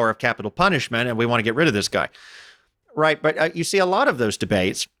have the power of capital punishment and we want to get rid of this guy. Right, but you see a lot of those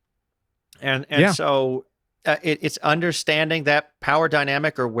debates. And so it's understanding that power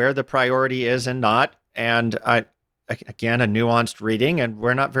dynamic or where the priority is and not. And again, a nuanced reading, and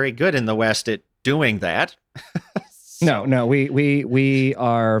we're not very good in the West at doing that. No, we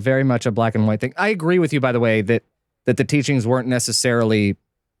are very much a black and white thing. I agree with you, by the way, that the teachings weren't necessarily,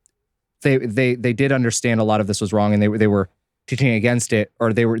 they did understand a lot of this was wrong, and they were teaching against it,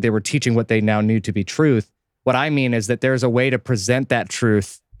 or they were teaching what they now knew to be truth. What I mean is that there's a way to present that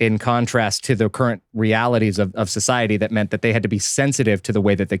truth in contrast to the current realities of society that meant that they had to be sensitive to the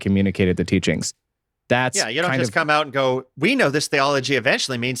way that they communicated the teachings. That's you don't just come out and go, we know this theology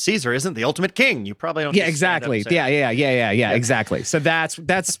eventually means Caesar isn't the ultimate king. You probably don't. Yeah, exactly. Yeah, exactly. So that's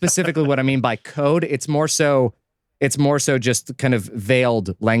specifically what I mean by code. It's more so just kind of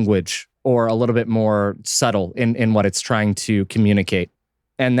veiled language, or a little bit more subtle in what it's trying to communicate.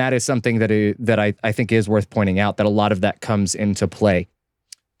 And that is something that I think is worth pointing out, that a lot of that comes into play.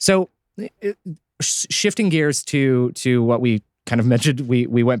 So shifting gears to what we kind of mentioned, we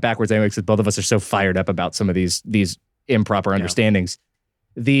went backwards anyway, because both of us are so fired up about some of these improper understandings.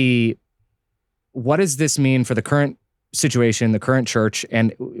 What does this mean for the current situation, the current church,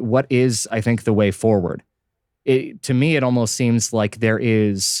 and what is, I think, the way forward? To me, it almost seems like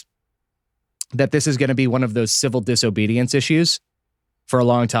this is going to be one of those civil disobedience issues for a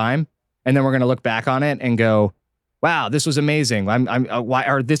long time, and then we're going to look back on it and go, wow, this was amazing.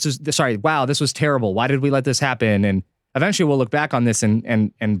 Wow, this was terrible. Why did we let this happen? And eventually we'll look back on this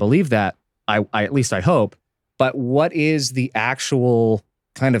and believe that. I at least I hope. But what is the actual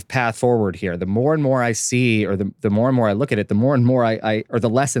kind of path forward here? The more and more I see, or the more and more I look at it, the more and more or the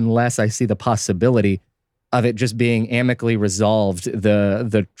less and less I see the possibility of it just being amicably resolved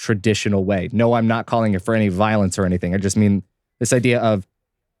the traditional way. No, I'm not calling it for any violence or anything. I just mean this idea of,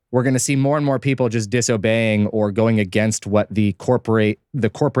 we're going to see more and more people just disobeying or going against what the corporate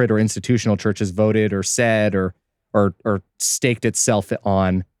or institutional church has voted or said or staked itself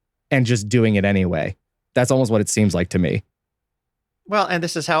on, and just doing it anyway. That's almost what it seems like to me. Well, and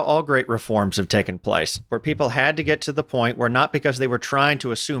this is how all great reforms have taken place, where people had to get to the point where, not because they were trying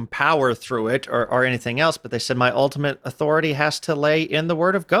to assume power through it or anything else, but they said, my ultimate authority has to lay in the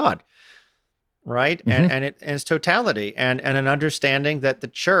Word of God. Right. Mm-hmm. And its totality, and an understanding that the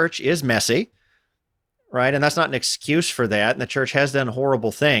church is messy. Right. And that's not an excuse for that. And the church has done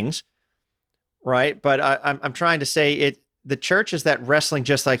horrible things. Right. But I'm trying to say the church is that wrestling,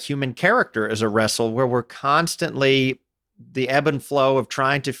 just like human character is a wrestle, where we're constantly the ebb and flow of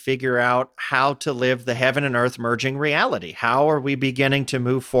trying to figure out how to live the heaven and earth merging reality. How are we beginning to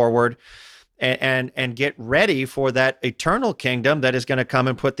move forward and get ready for that eternal kingdom that is going to come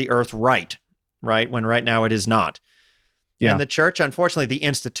and put the earth right? Right, when right now it is not. Yeah. And the church, unfortunately, the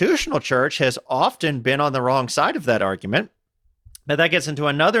institutional church has often been on the wrong side of that argument. Now, that gets into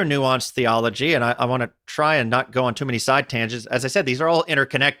another nuanced theology, and I want to try and not go on too many side tangents. As I said, these are all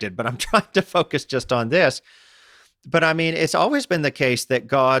interconnected, but I'm trying to focus just on this. But I mean, it's always been the case that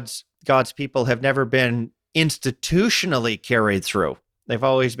God's people have never been institutionally carried through. They've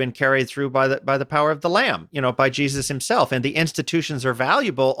always been carried through by the power of the Lamb, by Jesus himself. And the institutions are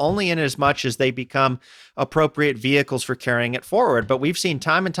valuable only in as much as they become appropriate vehicles for carrying it forward. But we've seen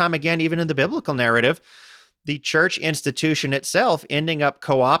time and time again, even in the biblical narrative, the church institution itself ending up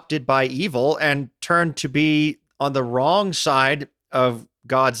co-opted by evil and turned to be on the wrong side of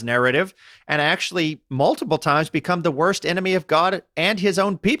God's narrative, and actually multiple times become the worst enemy of God and his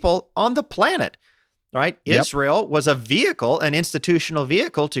own people on the planet. Right? Yep. Israel was a vehicle, an institutional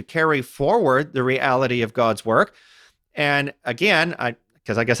vehicle to carry forward the reality of God's work. And again,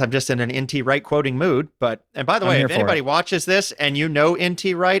 because I guess I'm just in an N.T. Wright quoting mood, and by the way, if anybody watches this and you know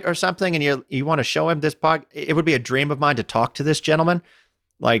N.T. Wright or something and you want to show him this it would be a dream of mine to talk to this gentleman.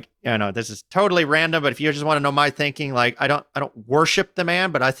 Like, this is totally random, but if you just want to know my thinking, like, I don't worship the man,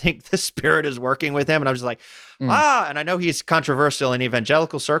 but I think the Spirit is working with him. And I'm just like, and I know he's controversial in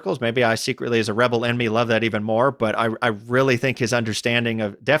evangelical circles. Maybe I secretly, as a rebel in me, love that even more. But I really think his understanding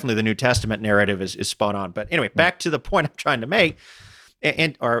of definitely the New Testament narrative is spot on. But anyway, back to the point I'm trying to make,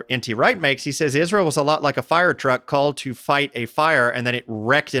 or N.T. Wright makes, he says, Israel was a lot like a fire truck called to fight a fire, and then it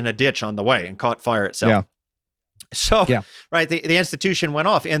wrecked in a ditch on the way and caught fire itself. Yeah. So, right, the institution went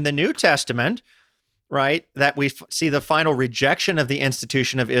off. In the New Testament, right, that we see the final rejection of the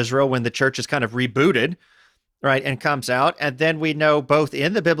institution of Israel when the church is kind of rebooted, right, and comes out. And then we know both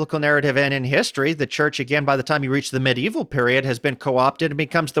in the biblical narrative and in history, the church, again, by the time you reach the medieval period, has been co-opted and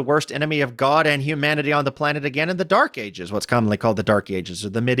becomes the worst enemy of God and humanity on the planet again in the Dark Ages, what's commonly called the Dark Ages or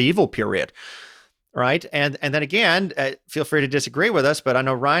the medieval period. Right. And then again, feel free to disagree with us, but I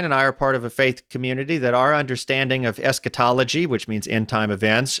know Ryan and I are part of a faith community that our understanding of eschatology, which means end time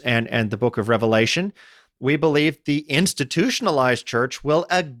events, and the book of Revelation, we believe the institutionalized church will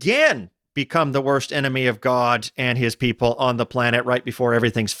again become the worst enemy of God and his people on the planet right before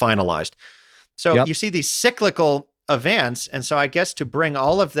everything's finalized. So you see these cyclical events. And so I guess to bring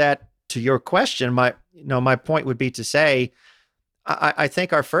all of that to your question, my point would be to say, I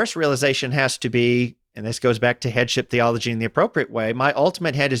think our first realization has to be, and this goes back to headship theology in the appropriate way, my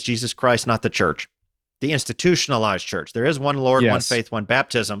ultimate head is Jesus Christ, not the church, the institutionalized church. There is one Lord, one faith, one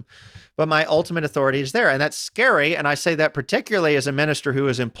baptism, but my ultimate authority is there. And that's scary. And I say that particularly as a minister who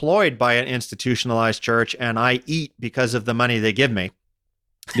is employed by an institutionalized church, and I eat because of the money they give me.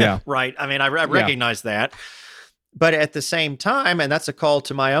 Yeah. Right. I mean, I recognize that. But at the same time, and that's a call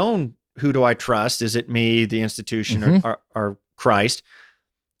to my own, who do I trust? Is it me, the institution, or Christ,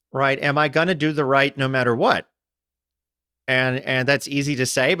 right? Am I going to do the right no matter what? And that's easy to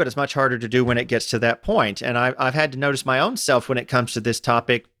say, but it's much harder to do when it gets to that point. And I've had to notice my own self when it comes to this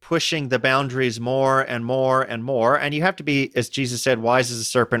topic, pushing the boundaries more and more and more. And you have to be, as Jesus said, wise as a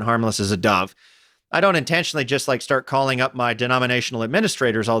serpent, harmless as a dove. I don't intentionally just start calling up my denominational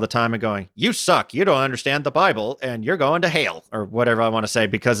administrators all the time and going, you suck, you don't understand the Bible, and you're going to hell, or whatever I want to say,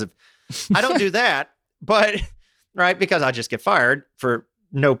 because of, I don't do that, but right, because I just get fired for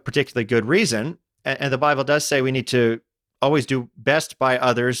no particularly good reason. And the Bible does say we need to always do best by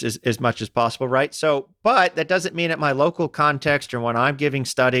others as much as possible, right? So, but that doesn't mean at my local context, or when I'm giving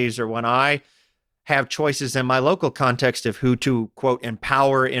studies, or when I have choices in my local context of who to, quote,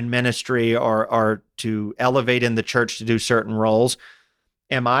 empower in ministry or to elevate in the church to do certain roles,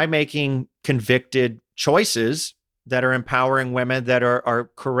 am I making convicted choices that are empowering women, that are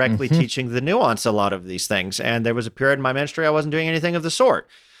correctly teaching the nuance a lot of these things? And there was a period in my ministry I wasn't doing anything of the sort.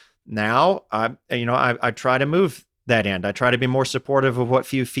 Now, I try to move that end. I try to be more supportive of what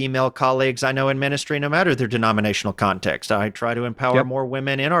few female colleagues I know in ministry, no matter their denominational context. I try to empower more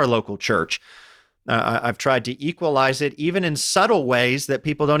women in our local church. I've tried to equalize it, even in subtle ways that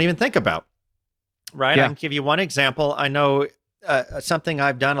people don't even think about. Right? I can give you one example. I know something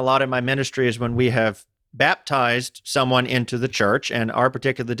I've done a lot in my ministry is when we have baptized someone into the church, and our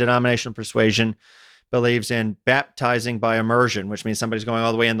particular denominational persuasion believes in baptizing by immersion, which means somebody's going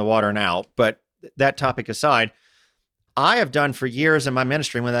all the way in the water now. But that topic aside, I have done for years in my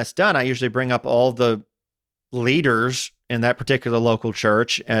ministry. When that's done, I usually bring up all the leaders in that particular local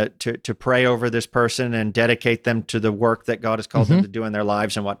church to pray over this person and dedicate them to the work that God has called them to do in their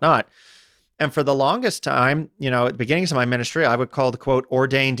lives and whatnot. And for the longest time, at the beginnings of my ministry, I would call the, quote,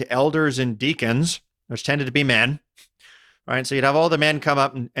 ordained elders and deacons, which tended to be men, right? So you'd have all the men come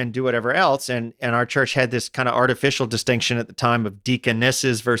up and do whatever else. And our church had this kind of artificial distinction at the time of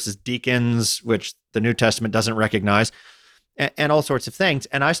deaconesses versus deacons, which the New Testament doesn't recognize. and all sorts of things.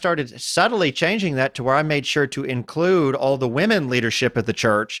 And I started subtly changing that to where I made sure to include all the women leadership of the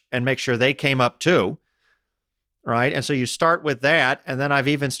church and make sure they came up too. Right. And so you start with that. And then I've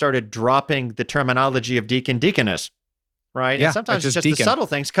even started dropping the terminology of deacon, deaconess. Right. Yeah, and sometimes it's just deacon. the subtle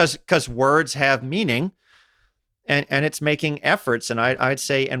things because words have meaning. And it's making efforts. And I'd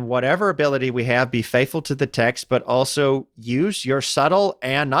say, in whatever ability we have, be faithful to the text, but also use your subtle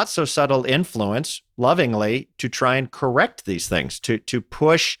and not so subtle influence lovingly to try and correct these things, to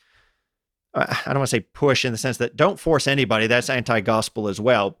push. I don't want to say push in the sense that don't force anybody. That's anti-gospel as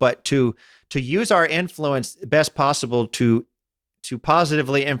well. But to use our influence best possible to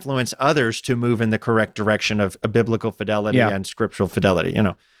positively influence others to move in the correct direction of a biblical fidelity and scriptural fidelity,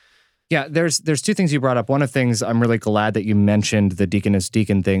 Yeah, there's two things you brought up. One of the things, I'm really glad that you mentioned the deaconess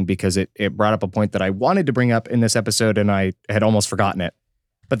deacon thing, because it brought up a point that I wanted to bring up in this episode and I had almost forgotten it.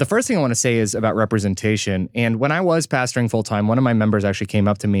 But the first thing I want to say is about representation. And when I was pastoring full-time, one of my members actually came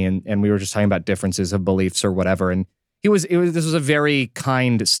up to me and we were just talking about differences of beliefs or whatever. And this was a very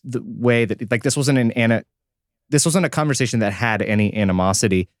kind way that, like, this wasn't a conversation that had any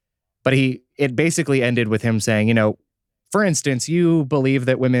animosity, but it basically ended with him saying, for instance, you believe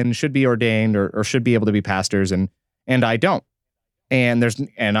that women should be ordained or should be able to be pastors, and I don't. And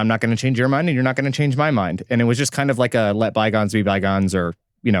I'm not going to change your mind, and you're not going to change my mind. And it was just kind of like a let bygones be bygones, or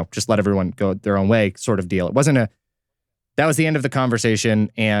just let everyone go their own way sort of deal. It wasn't that was the end of the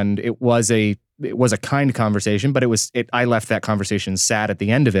conversation, and it was a kind conversation, but I left that conversation sad at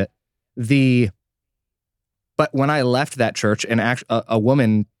the end of it. But when I left that church, and a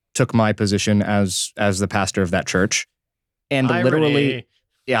woman took my position as the pastor of that church. And irony. Literally,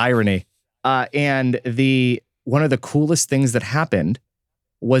 irony. And one of the coolest things that happened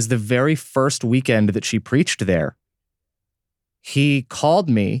was the very first weekend that she preached there. He called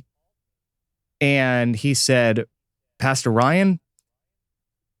me and he said, Pastor Ryan,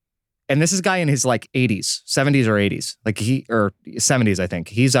 and this is a guy in his 80s, 70s or 80s, or 70s, I think.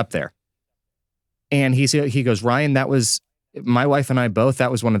 He's up there. And he goes, Ryan, that was, my wife and I both,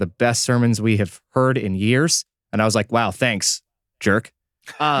 that was one of the best sermons we have heard in years. And I was like, wow, thanks, jerk.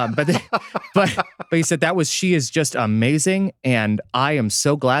 But he said she is just amazing. And I am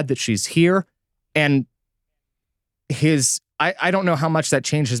so glad that she's here. And I don't know how much that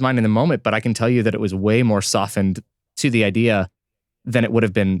changed his mind in the moment, but I can tell you that it was way more softened to the idea than it would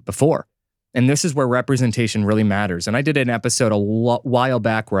have been before. And this is where representation really matters. And I did an episode a while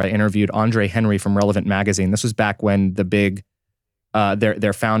back where I interviewed Andre Henry from Relevant Magazine. This was back when the big,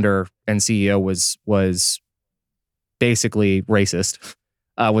 their founder and CEO was basically racist,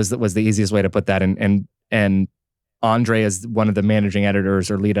 was the easiest way to put that. And Andre, as one of the managing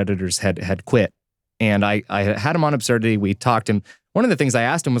editors or lead editors, had quit. And I had him on Absurdity. We talked, and one of the things I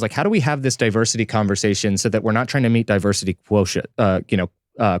asked him was how do we have this diversity conversation so that we're not trying to meet diversity quotients,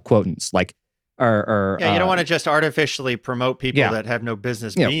 quotants, you don't want to just artificially promote people that have no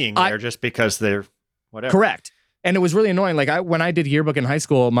business being there just because they're whatever. Correct. And it was really annoying. When I did yearbook in high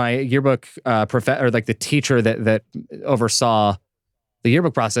school, my yearbook the teacher that oversaw the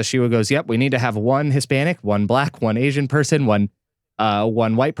yearbook process, she goes, "Yep, we need to have one Hispanic, one Black, one Asian person, one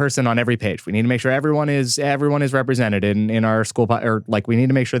white person on every page. We need to make sure everyone is represented in our school, we need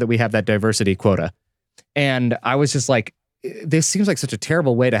to make sure that we have that diversity quota." And I was just like, this seems like such a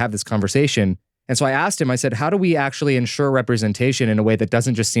terrible way to have this conversation. And so I asked him, I said, how do we actually ensure representation in a way that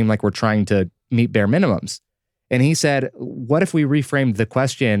doesn't just seem like we're trying to meet bare minimums? And he said, what if we reframed the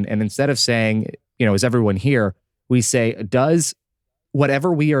question, and instead of saying, is everyone here, we say, does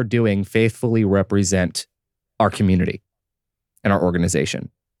whatever we are doing faithfully represent our community and our organization?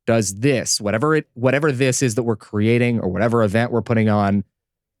 Does this, whatever this is that we're creating or whatever event we're putting on,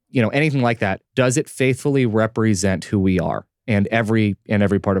 anything like that, does it faithfully represent who we are and every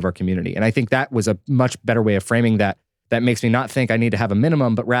part of our community? And I think that was a much better way of framing that. That makes me not think I need to have a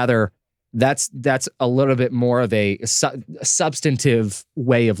minimum, but rather that's a little bit more of a substantive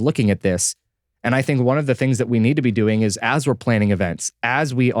way of looking at this. And I think one of the things that we need to be doing is, as we're planning events,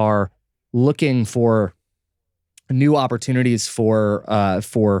 as we are looking for new opportunities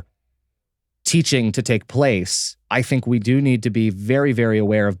for teaching to take place, I think we do need to be very, very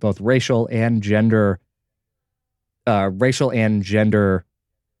aware of both racial and gender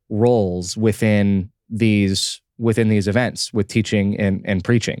roles within these events with teaching and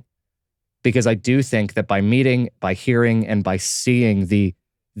preaching. Because I do think that by meeting, by hearing, and by seeing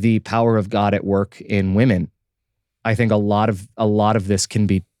the power of God at work in women, I think a lot of this can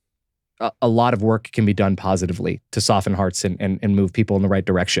be, a lot of work can be done positively to soften hearts and move people in the right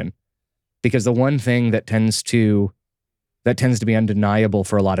direction. Because the one thing that tends to be undeniable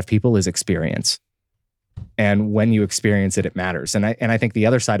for a lot of people is experience. And when you experience it, it matters. And I think the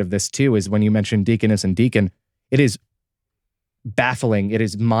other side of this too is when you mention deaconess and deacon, it is baffling. It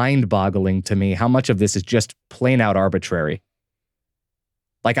is mind-boggling to me how much of this is just plain out arbitrary.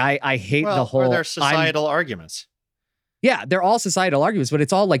 Like I hate the whole. Or they're societal arguments. Yeah, they're all societal arguments, but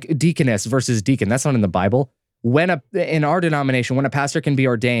it's all like deaconess versus deacon. That's not in the Bible. In our denomination, when a pastor can be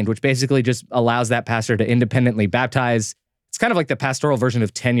ordained, which basically just allows that pastor to independently baptize. It's kind of like the pastoral version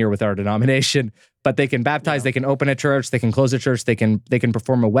of tenure with our denomination, but they can baptize, they can open a church, they can close a church, they can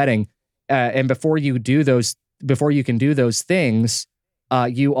perform a wedding. And before you can do those things,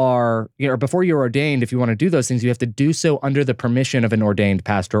 before you're ordained, if you want to do those things, you have to do so under the permission of an ordained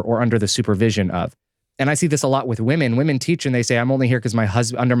pastor or under the supervision of. And I see this a lot with women. Women teach and they say, I'm only here because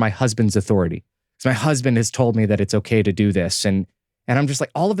under my husband's authority. Because my husband has told me that it's okay to do this. And I'm just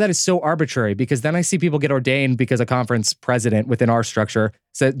like, all of that is so arbitrary, because then I see people get ordained because a conference president within our structure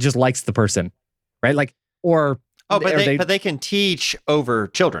just likes the person, right? Like, but they can teach over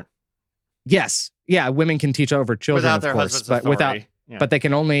children. Yes. Yeah. Women can teach over children, without their husband's authority. But they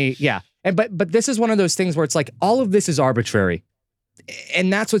can only, but this is one of those things where it's like, all of this is arbitrary.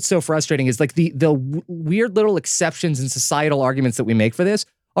 And that's what's so frustrating is like the weird little exceptions and societal arguments that we make for this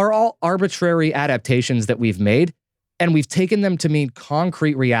are all arbitrary adaptations that we've made. And we've taken them to mean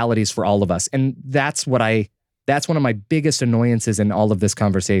concrete realities for all of us. And that's one of my biggest annoyances in all of this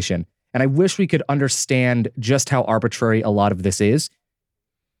conversation. And I wish we could understand just how arbitrary a lot of this is.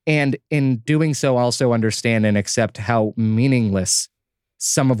 And in doing so, also understand and accept how meaningless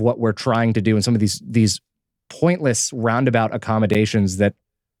some of what we're trying to do and some of these pointless roundabout accommodations that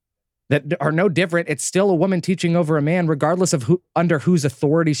are no different. It's still a woman teaching over a man, regardless of under whose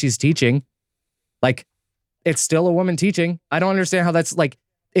authority she's teaching. Like, it's still a woman teaching. I don't understand how that's like,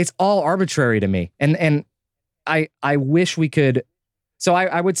 it's all arbitrary to me. And I wish we could. So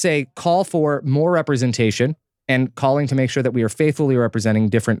I would say call for more representation and calling to make sure that we are faithfully representing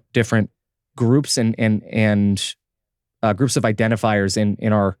different groups and groups of identifiers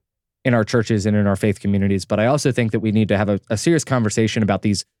in our churches and in our faith communities. But I also think that we need to have a serious conversation about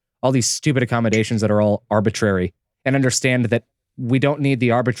all these stupid accommodations that are all arbitrary, and understand that we don't need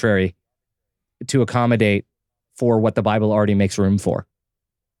the arbitrary to accommodate for what the Bible already makes room for.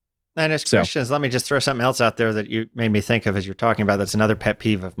 And as Christians, let me just throw something else out there that you made me think of as you're talking about. That's another pet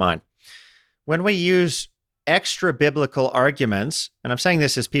peeve of mine. When we use extra biblical arguments, and I'm saying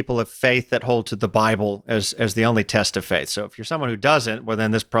this as people of faith that hold to the Bible as the only test of faith. So if you're someone who doesn't, well,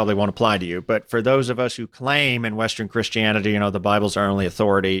 then this probably won't apply to you. But for those of us who claim in Western Christianity, the Bible's our only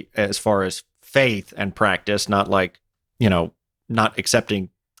authority as far as faith and practice, not like, not accepting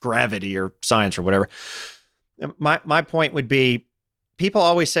gravity or science or whatever. My point would be, people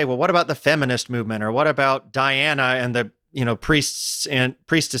always say, well, what about the feminist movement? Or what about Diana and the priests and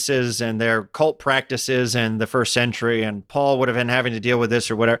priestesses and their cult practices in the first century, and Paul would have been having to deal with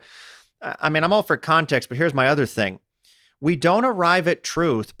this or whatever. I mean, I'm all for context, but here's my other thing. We don't arrive at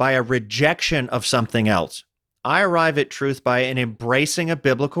truth by a rejection of something else. I arrive at truth by an embracing a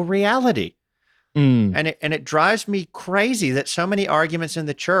biblical reality. And it drives me crazy that so many arguments in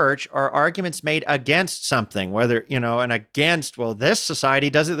the church are arguments made against something, whether, and against, well, this society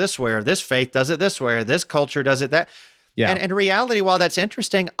does it this way, or this faith does it this way, or this culture does it that. Yeah. And in reality, while that's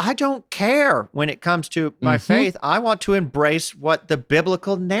interesting, I don't care when it comes to my faith. I want to embrace what the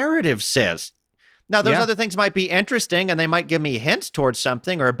biblical narrative says. Now, those other things might be interesting and they might give me hints towards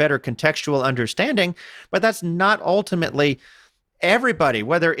something or a better contextual understanding, but that's not ultimately everybody,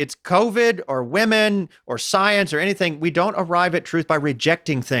 whether it's COVID or women or science or anything. We don't arrive at truth by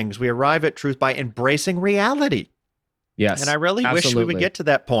rejecting things. We arrive at truth by embracing reality. Yes. And I really wish we would get to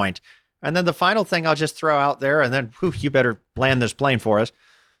that point. And then the final thing I'll just throw out there, and then you better land this plane for us,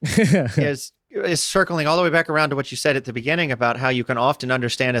 is circling all the way back around to what you said at the beginning about how you can often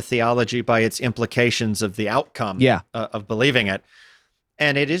understand a theology by its implications of the outcome of believing it.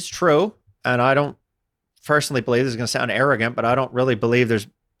 And it is true, and I don't personally believe, this is going to sound arrogant, but I don't really believe there's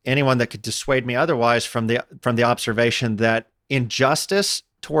anyone that could dissuade me otherwise from the observation that injustice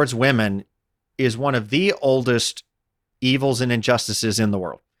towards women is one of the oldest evils and injustices in the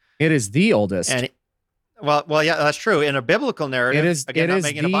world. It is the oldest. And well, yeah, that's true. In a biblical narrative, not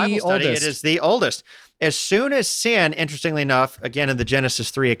making a Bible study, it is the oldest. As soon as sin, interestingly enough, again in the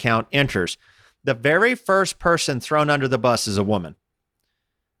Genesis 3 account, enters, the very first person thrown under the bus is a woman.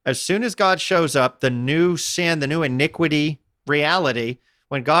 As soon as God shows up, the new sin, the new iniquity reality,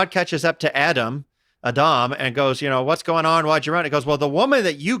 when God catches up to Adam, and goes, what's going on? Why'd you run? It goes, well, the woman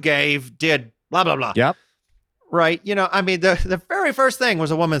that you gave did blah, blah, blah. Yep. Right. The very first thing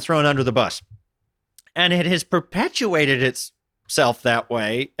was a woman thrown under the bus. And it has perpetuated itself that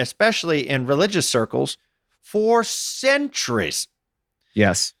way, especially in religious circles, for centuries.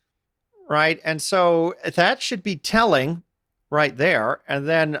 Yes. Right. And so that should be telling right there. And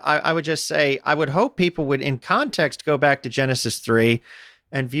then I would just say, I would hope people would, in context, go back to Genesis 3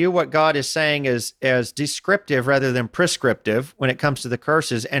 and view what God is saying as descriptive rather than prescriptive when it comes to the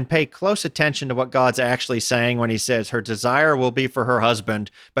curses, and pay close attention to what God's actually saying when he says her desire will be for her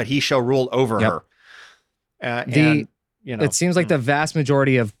husband, but he shall rule over her. It seems like the vast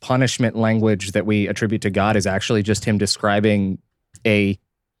majority of punishment language that we attribute to God is actually just him describing a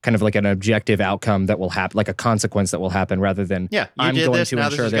kind of like an objective outcome that will happen, like a consequence that will happen, rather than I'm going to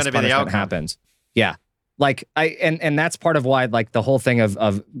ensure this punishment happens. Yeah. Like and that's part of why, like, the whole thing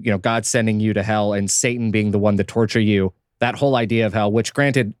of God sending you to hell and Satan being the one to torture you, that whole idea of hell, which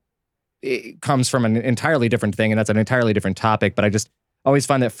granted it comes from an entirely different thing, and that's an entirely different topic, but I just always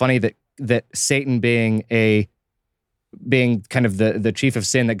find that funny that Satan being kind of the chief of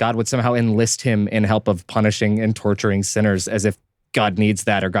sin, that God would somehow enlist him in help of punishing and torturing sinners, as if God needs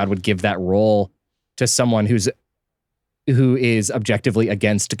that, or God would give that role to someone who is objectively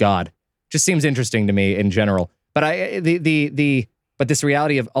against God. Just seems interesting to me in general. But but this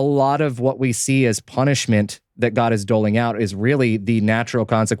reality of a lot of what we see as punishment that God is doling out is really the natural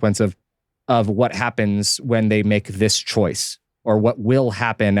consequence of what happens when they make this choice, or what will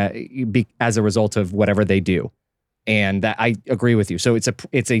happen as a result of whatever they do. And that, I agree with you. So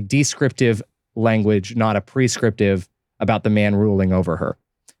it's a descriptive language, not a prescriptive about the man ruling over her.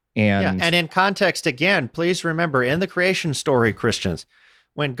 And in context, again, please remember, in the creation story, Christians,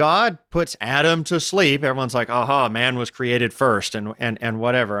 when God puts Adam to sleep, everyone's like, aha, man was created first and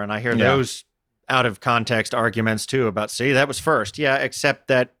whatever. And I hear those out of context arguments too about, see, that was first. Yeah, except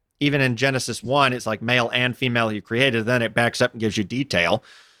that even in Genesis 1, it's like male and female you created. Then it backs up and gives you detail.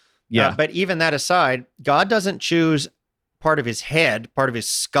 Yeah. But even that aside, God doesn't choose part of his head, part of his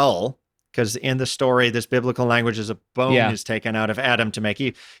skull, because in the story, this biblical language is a bone is taken out of Adam to make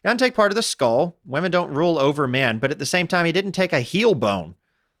Eve. He doesn't take part of the skull. Women don't rule over men. But at the same time, he didn't take a heel bone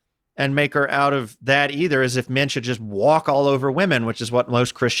and make her out of that either, as if men should just walk all over women, which is what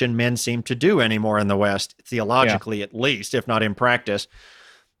most Christian men seem to do anymore in the West, theologically at least, if not in practice.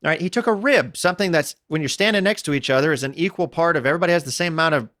 All right, he took a rib, something that's, when you're standing next to each other, is an equal part of, everybody has the same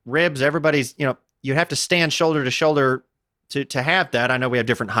amount of ribs. Everybody's, you have to stand shoulder to shoulder to have that. I know we have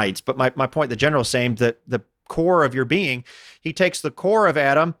different heights, but my point, the general same, that the core of your being, he takes the core of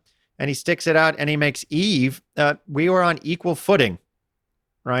Adam and he sticks it out and he makes Eve. We were on equal footing,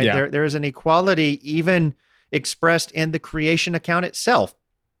 right? Yeah. There is an equality even expressed in the creation account itself.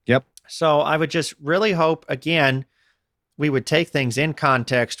 Yep. So I would just really hope, again, we would take things in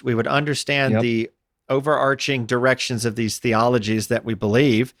context. We would understand the overarching directions of these theologies that we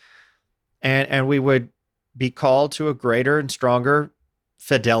believe, and we would be called to a greater and stronger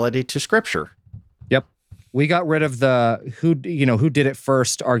fidelity to Scripture. Yep. We got rid of the who did it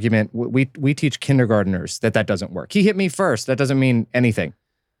first argument. We teach kindergartners that doesn't work. He hit me first. That doesn't mean anything.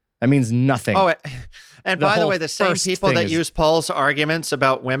 That means nothing. Oh, and by the way, the same people that use Paul's arguments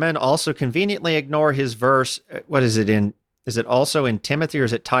about women also conveniently ignore his verse. What is it in? Is it also in Timothy, or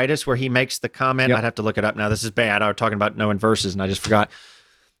is it Titus, where he makes the comment? I'd have to look it up now. This is bad. I was talking about knowing verses and I just forgot.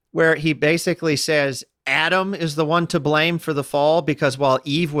 Where he basically says Adam is the one to blame for the fall, because while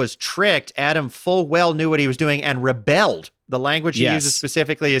Eve was tricked, Adam full well knew what he was doing and rebelled. The language he uses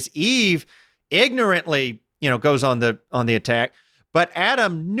specifically is Eve ignorantly, goes on the attack. But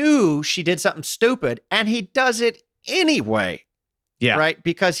Adam knew she did something stupid, and he does it anyway. Yeah. Right?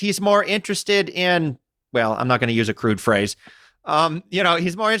 Because he's more interested in, well, I'm not going to use a crude phrase.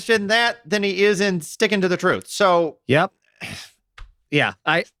 He's more interested in that than he is in sticking to the truth. So, yep. Yeah.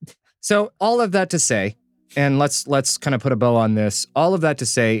 So all of that to say, and let's kind of put a bow on this. All of that to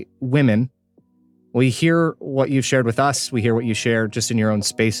say, women, we hear what you've shared with us. We hear what you share just in your own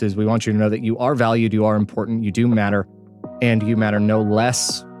spaces. We want you to know that you are valued, you are important, you do matter, and you matter no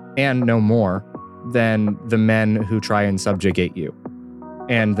less and no more than the men who try and subjugate you,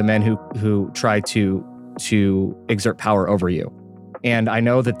 and the men who try to exert power over you. And I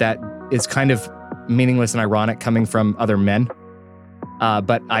know that is kind of meaningless and ironic coming from other men,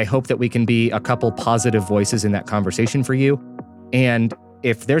 but I hope that we can be a couple positive voices in that conversation for you. And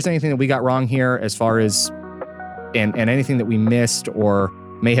if there's anything that we got wrong here, as far as and anything that we missed or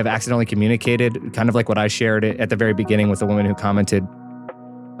may have accidentally communicated, kind of like what I shared at the very beginning with the woman who commented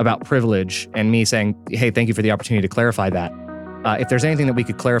about privilege and me saying, hey, thank you for the opportunity to clarify that. If there's anything that we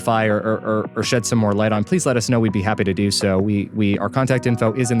could clarify or shed some more light on, please let us know. We'd be happy to do so. Our contact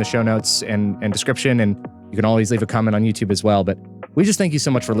info is in the show notes and description, and you can always leave a comment on YouTube as well. But we just thank you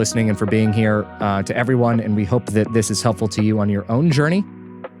so much for listening and for being here, to everyone, and we hope that this is helpful to you on your own journey.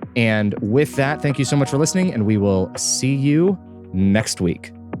 And with that, thank you so much for listening, and we will see you next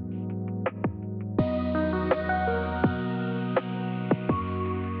week.